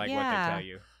thing is like what they tell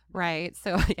you. Right.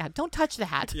 So don't touch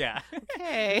that. Yeah.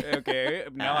 Okay. Okay.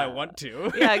 Now I want to.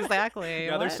 Yeah, exactly.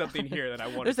 Now there's something here that I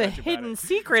want to touch. There's a hidden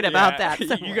secret about that.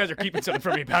 You guys are keeping something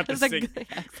from me about this thing.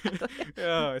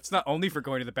 It's not only for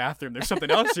going to the bathroom. There's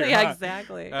something else here. Yeah,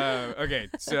 exactly. Okay.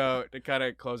 So to kind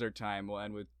of close our time, we'll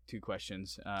end with 2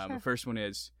 questions. The first one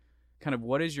is kind of,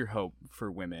 what is your hope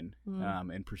for women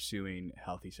in pursuing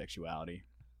healthy sexuality?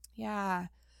 Yeah.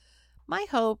 My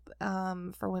hope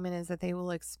for women is that they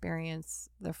will experience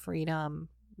the freedom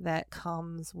that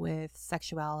comes with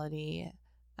sexuality,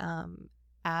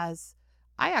 as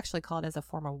I actually call it as a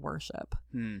form of worship,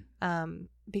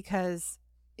 because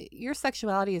your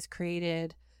sexuality is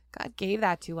created. God gave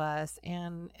that to us,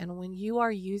 and when you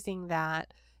are using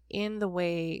that in the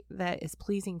way that is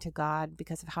pleasing to God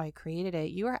because of how He created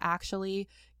it, you are actually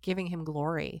giving Him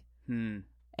glory.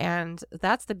 And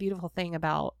that's the beautiful thing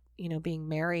about, being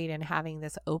married and having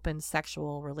this open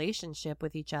sexual relationship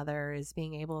with each other, is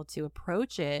being able to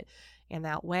approach it in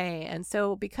that way. And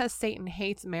so because Satan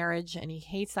hates marriage and he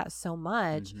hates that so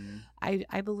much,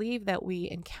 I believe that we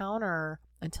encounter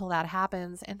until that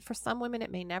happens. And for some women,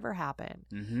 it may never happen.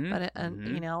 But,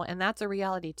 and that's a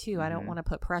reality too. I don't want to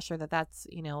put pressure that that's,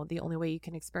 the only way you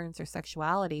can experience your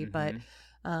sexuality. But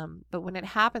when it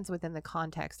happens within the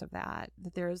context of that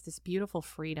there is this beautiful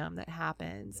freedom that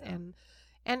happens.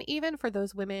 And even for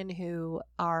those women who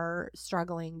are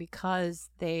struggling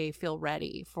because they feel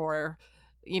ready for,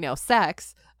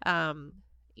 sex,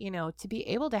 to be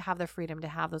able to have the freedom to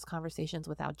have those conversations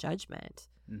without judgment.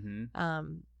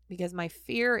 Because my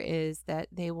fear is that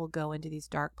they will go into these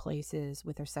dark places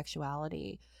with their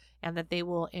sexuality, and that they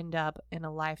will end up in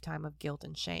a lifetime of guilt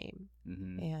and shame,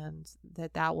 and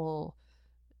that will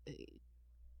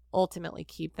ultimately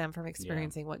keep them from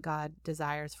experiencing what God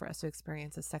desires for us to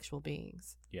experience as sexual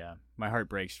beings. Yeah. My heart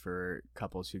breaks for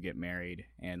couples who get married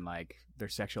and their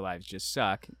sexual lives just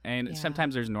suck. And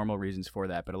sometimes there's normal reasons for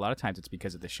that, but a lot of times it's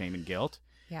because of the shame and guilt.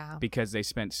 Yeah. Because they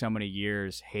spent so many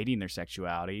years hating their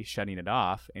sexuality, shutting it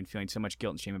off, and feeling so much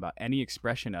guilt and shame about any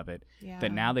expression of it,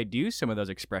 that now they do some of those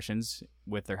expressions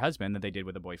with their husband that they did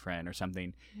with a boyfriend or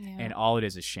something. And all it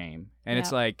is shame. And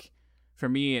it's for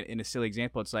me, in a silly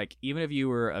example, it's even if you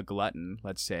were a glutton,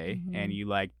 let's say, and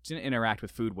you didn't interact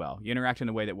with food well, you interact in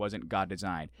a way that wasn't God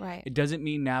designed. Right. It doesn't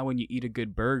mean now when you eat a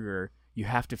good burger, you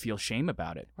have to feel shame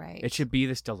about it. Right. It should be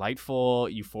this delightful,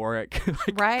 euphoric,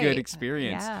 good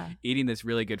experience eating this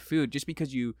really good food. Just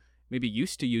because you maybe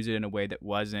used to use it in a way that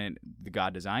wasn't the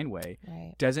God designed way,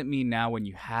 doesn't mean now when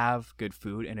you have good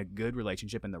food and a good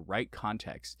relationship in the right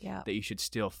context that you should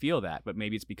still feel that. But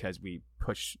maybe it's because we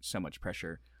push so much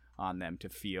pressure on them to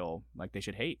feel like they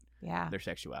should hate their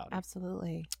sexuality.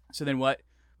 Absolutely. So then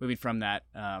moving from that,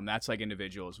 that's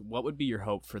individuals, what would be your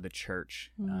hope for the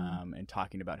church in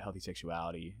talking about healthy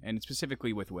sexuality, and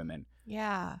specifically with women?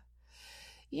 Yeah.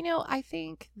 I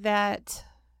think that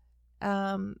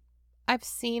I've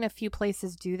seen a few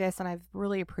places do this, and I've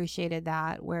really appreciated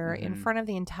that, where in front of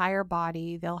the entire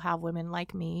body, they'll have women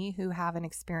like me who have an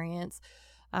experience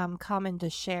come in to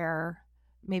share,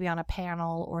 maybe on a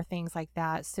panel or things like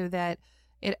that, so that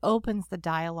it opens the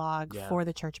dialogue for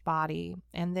the church body.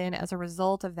 And then as a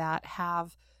result of that,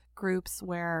 have groups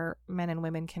where men and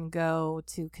women can go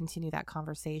to continue that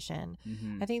conversation.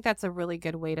 I think that's a really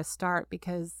good way to start,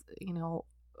 because,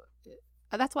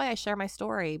 that's why I share my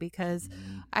story, because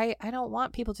I don't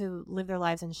want people to live their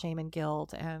lives in shame and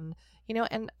guilt. And,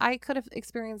 and I could have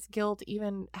experienced guilt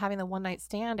even having the one night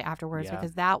stand afterwards,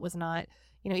 because that was not,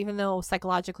 even though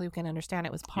psychologically we can understand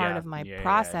it was part of my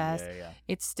process,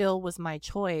 it still was my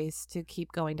choice to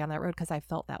keep going down that road, because I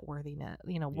felt that worthiness,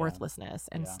 worthlessness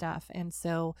and stuff. And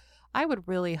so I would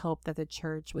really hope that the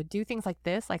church would do things like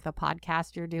this, like the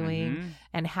podcast you're doing,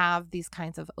 and have these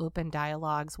kinds of open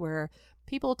dialogues where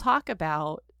people talk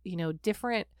about,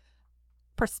 different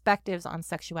perspectives on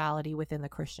sexuality within the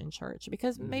Christian church,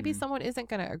 because maybe someone isn't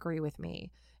going to agree with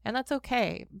me, and that's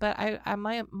okay. But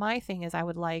my thing is, I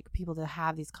would like people to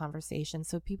have these conversations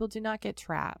so people do not get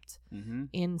trapped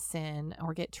in sin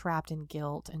or get trapped in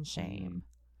guilt and shame.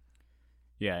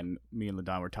 Yeah. And me and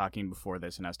LaDawn were talking before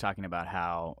this, and I was talking about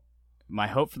how my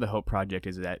hope for the Hope Project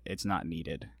is that it's not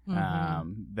needed,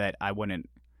 that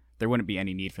there wouldn't be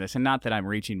any need for this. And not that I'm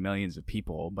reaching millions of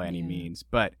people by any means,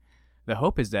 but the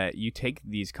hope is that you take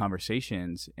these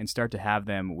conversations and start to have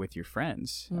them with your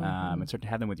friends, and start to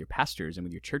have them with your pastors and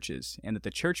with your churches, and that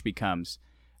the church becomes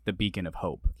the beacon of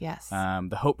hope. Yes.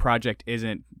 The Hope Project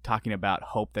isn't talking about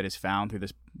hope that is found through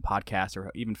this podcast,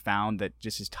 or even found that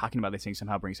just is talking about these things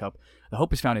somehow brings hope. The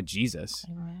hope is found in Jesus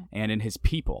and in his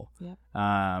people.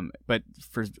 But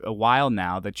for a while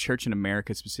now, the church in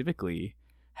America specifically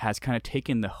has kind of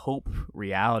taken the hope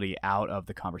reality out of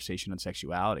the conversation on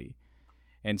sexuality.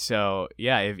 And so,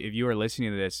 if you are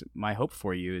listening to this, my hope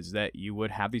for you is that you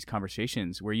would have these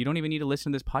conversations where you don't even need to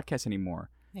listen to this podcast anymore,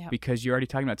 because you're already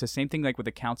talking about it. It's the same thing like with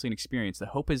the counseling experience. The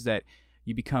hope is that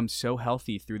you become so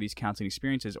healthy through these counseling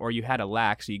experiences, or you had a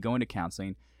lack, so you go into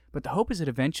counseling. But the hope is that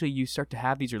eventually you start to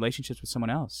have these relationships with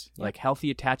someone else, like healthy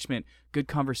attachment, good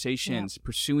conversations,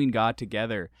 pursuing God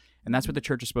together. And that's what the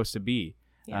church is supposed to be.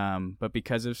 Yeah. But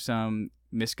because of some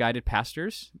misguided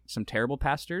pastors, some terrible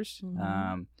pastors,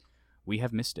 we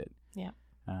have missed it. Yeah.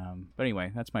 But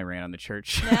anyway, that's my rant on the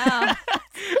church. Yeah.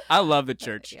 I love the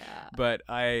church, Yeah. but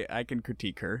I can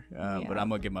critique her, but I'm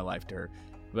going to give my life to her.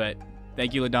 But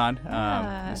thank you, LaDawn.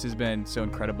 Yeah. This has been so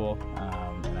incredible,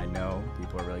 and I know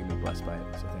people are really going to be blessed by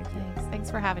it, so thank you.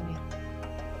 Thanks for having me.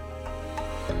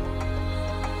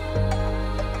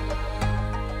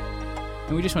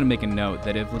 And we just want to make a note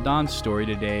that if LaDawn's story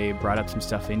today brought up some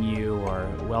stuff in you or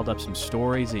welled up some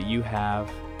stories that you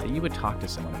have, that you would talk to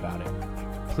someone about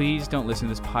it. Please don't listen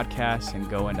to this podcast and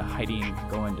go into hiding,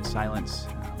 go into silence.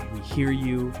 We hear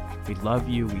you, we love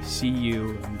you, we see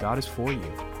you, and God is for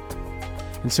you.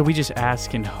 And so we just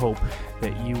ask and hope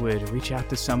that you would reach out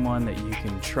to someone that you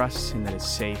can trust and that is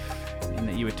safe, and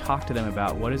that you would talk to them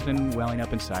about what has been welling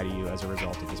up inside of you as a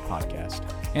result of this podcast.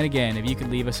 And again, if you could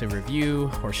leave us a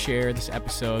review or share this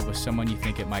episode with someone you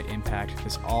think it might impact,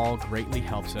 this all greatly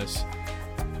helps us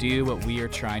do what we are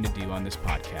trying to do on this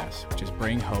podcast, which is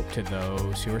bring hope to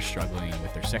those who are struggling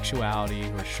with their sexuality,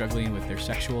 who are struggling with their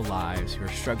sexual lives, who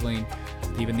are struggling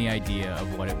with even the idea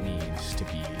of what it means to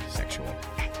be sexual.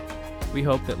 We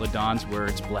hope that LaDawn's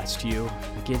words blessed you,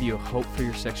 they gave you a hope for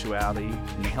your sexuality,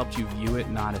 and they helped you view it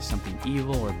not as something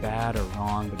evil or bad or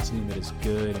wrong, but something that is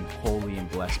good and holy and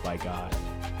blessed by God.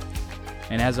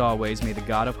 And as always, may the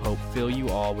God of hope fill you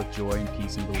all with joy and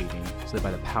peace in believing, so that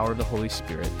by the power of the Holy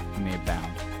Spirit you may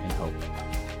abound in hope.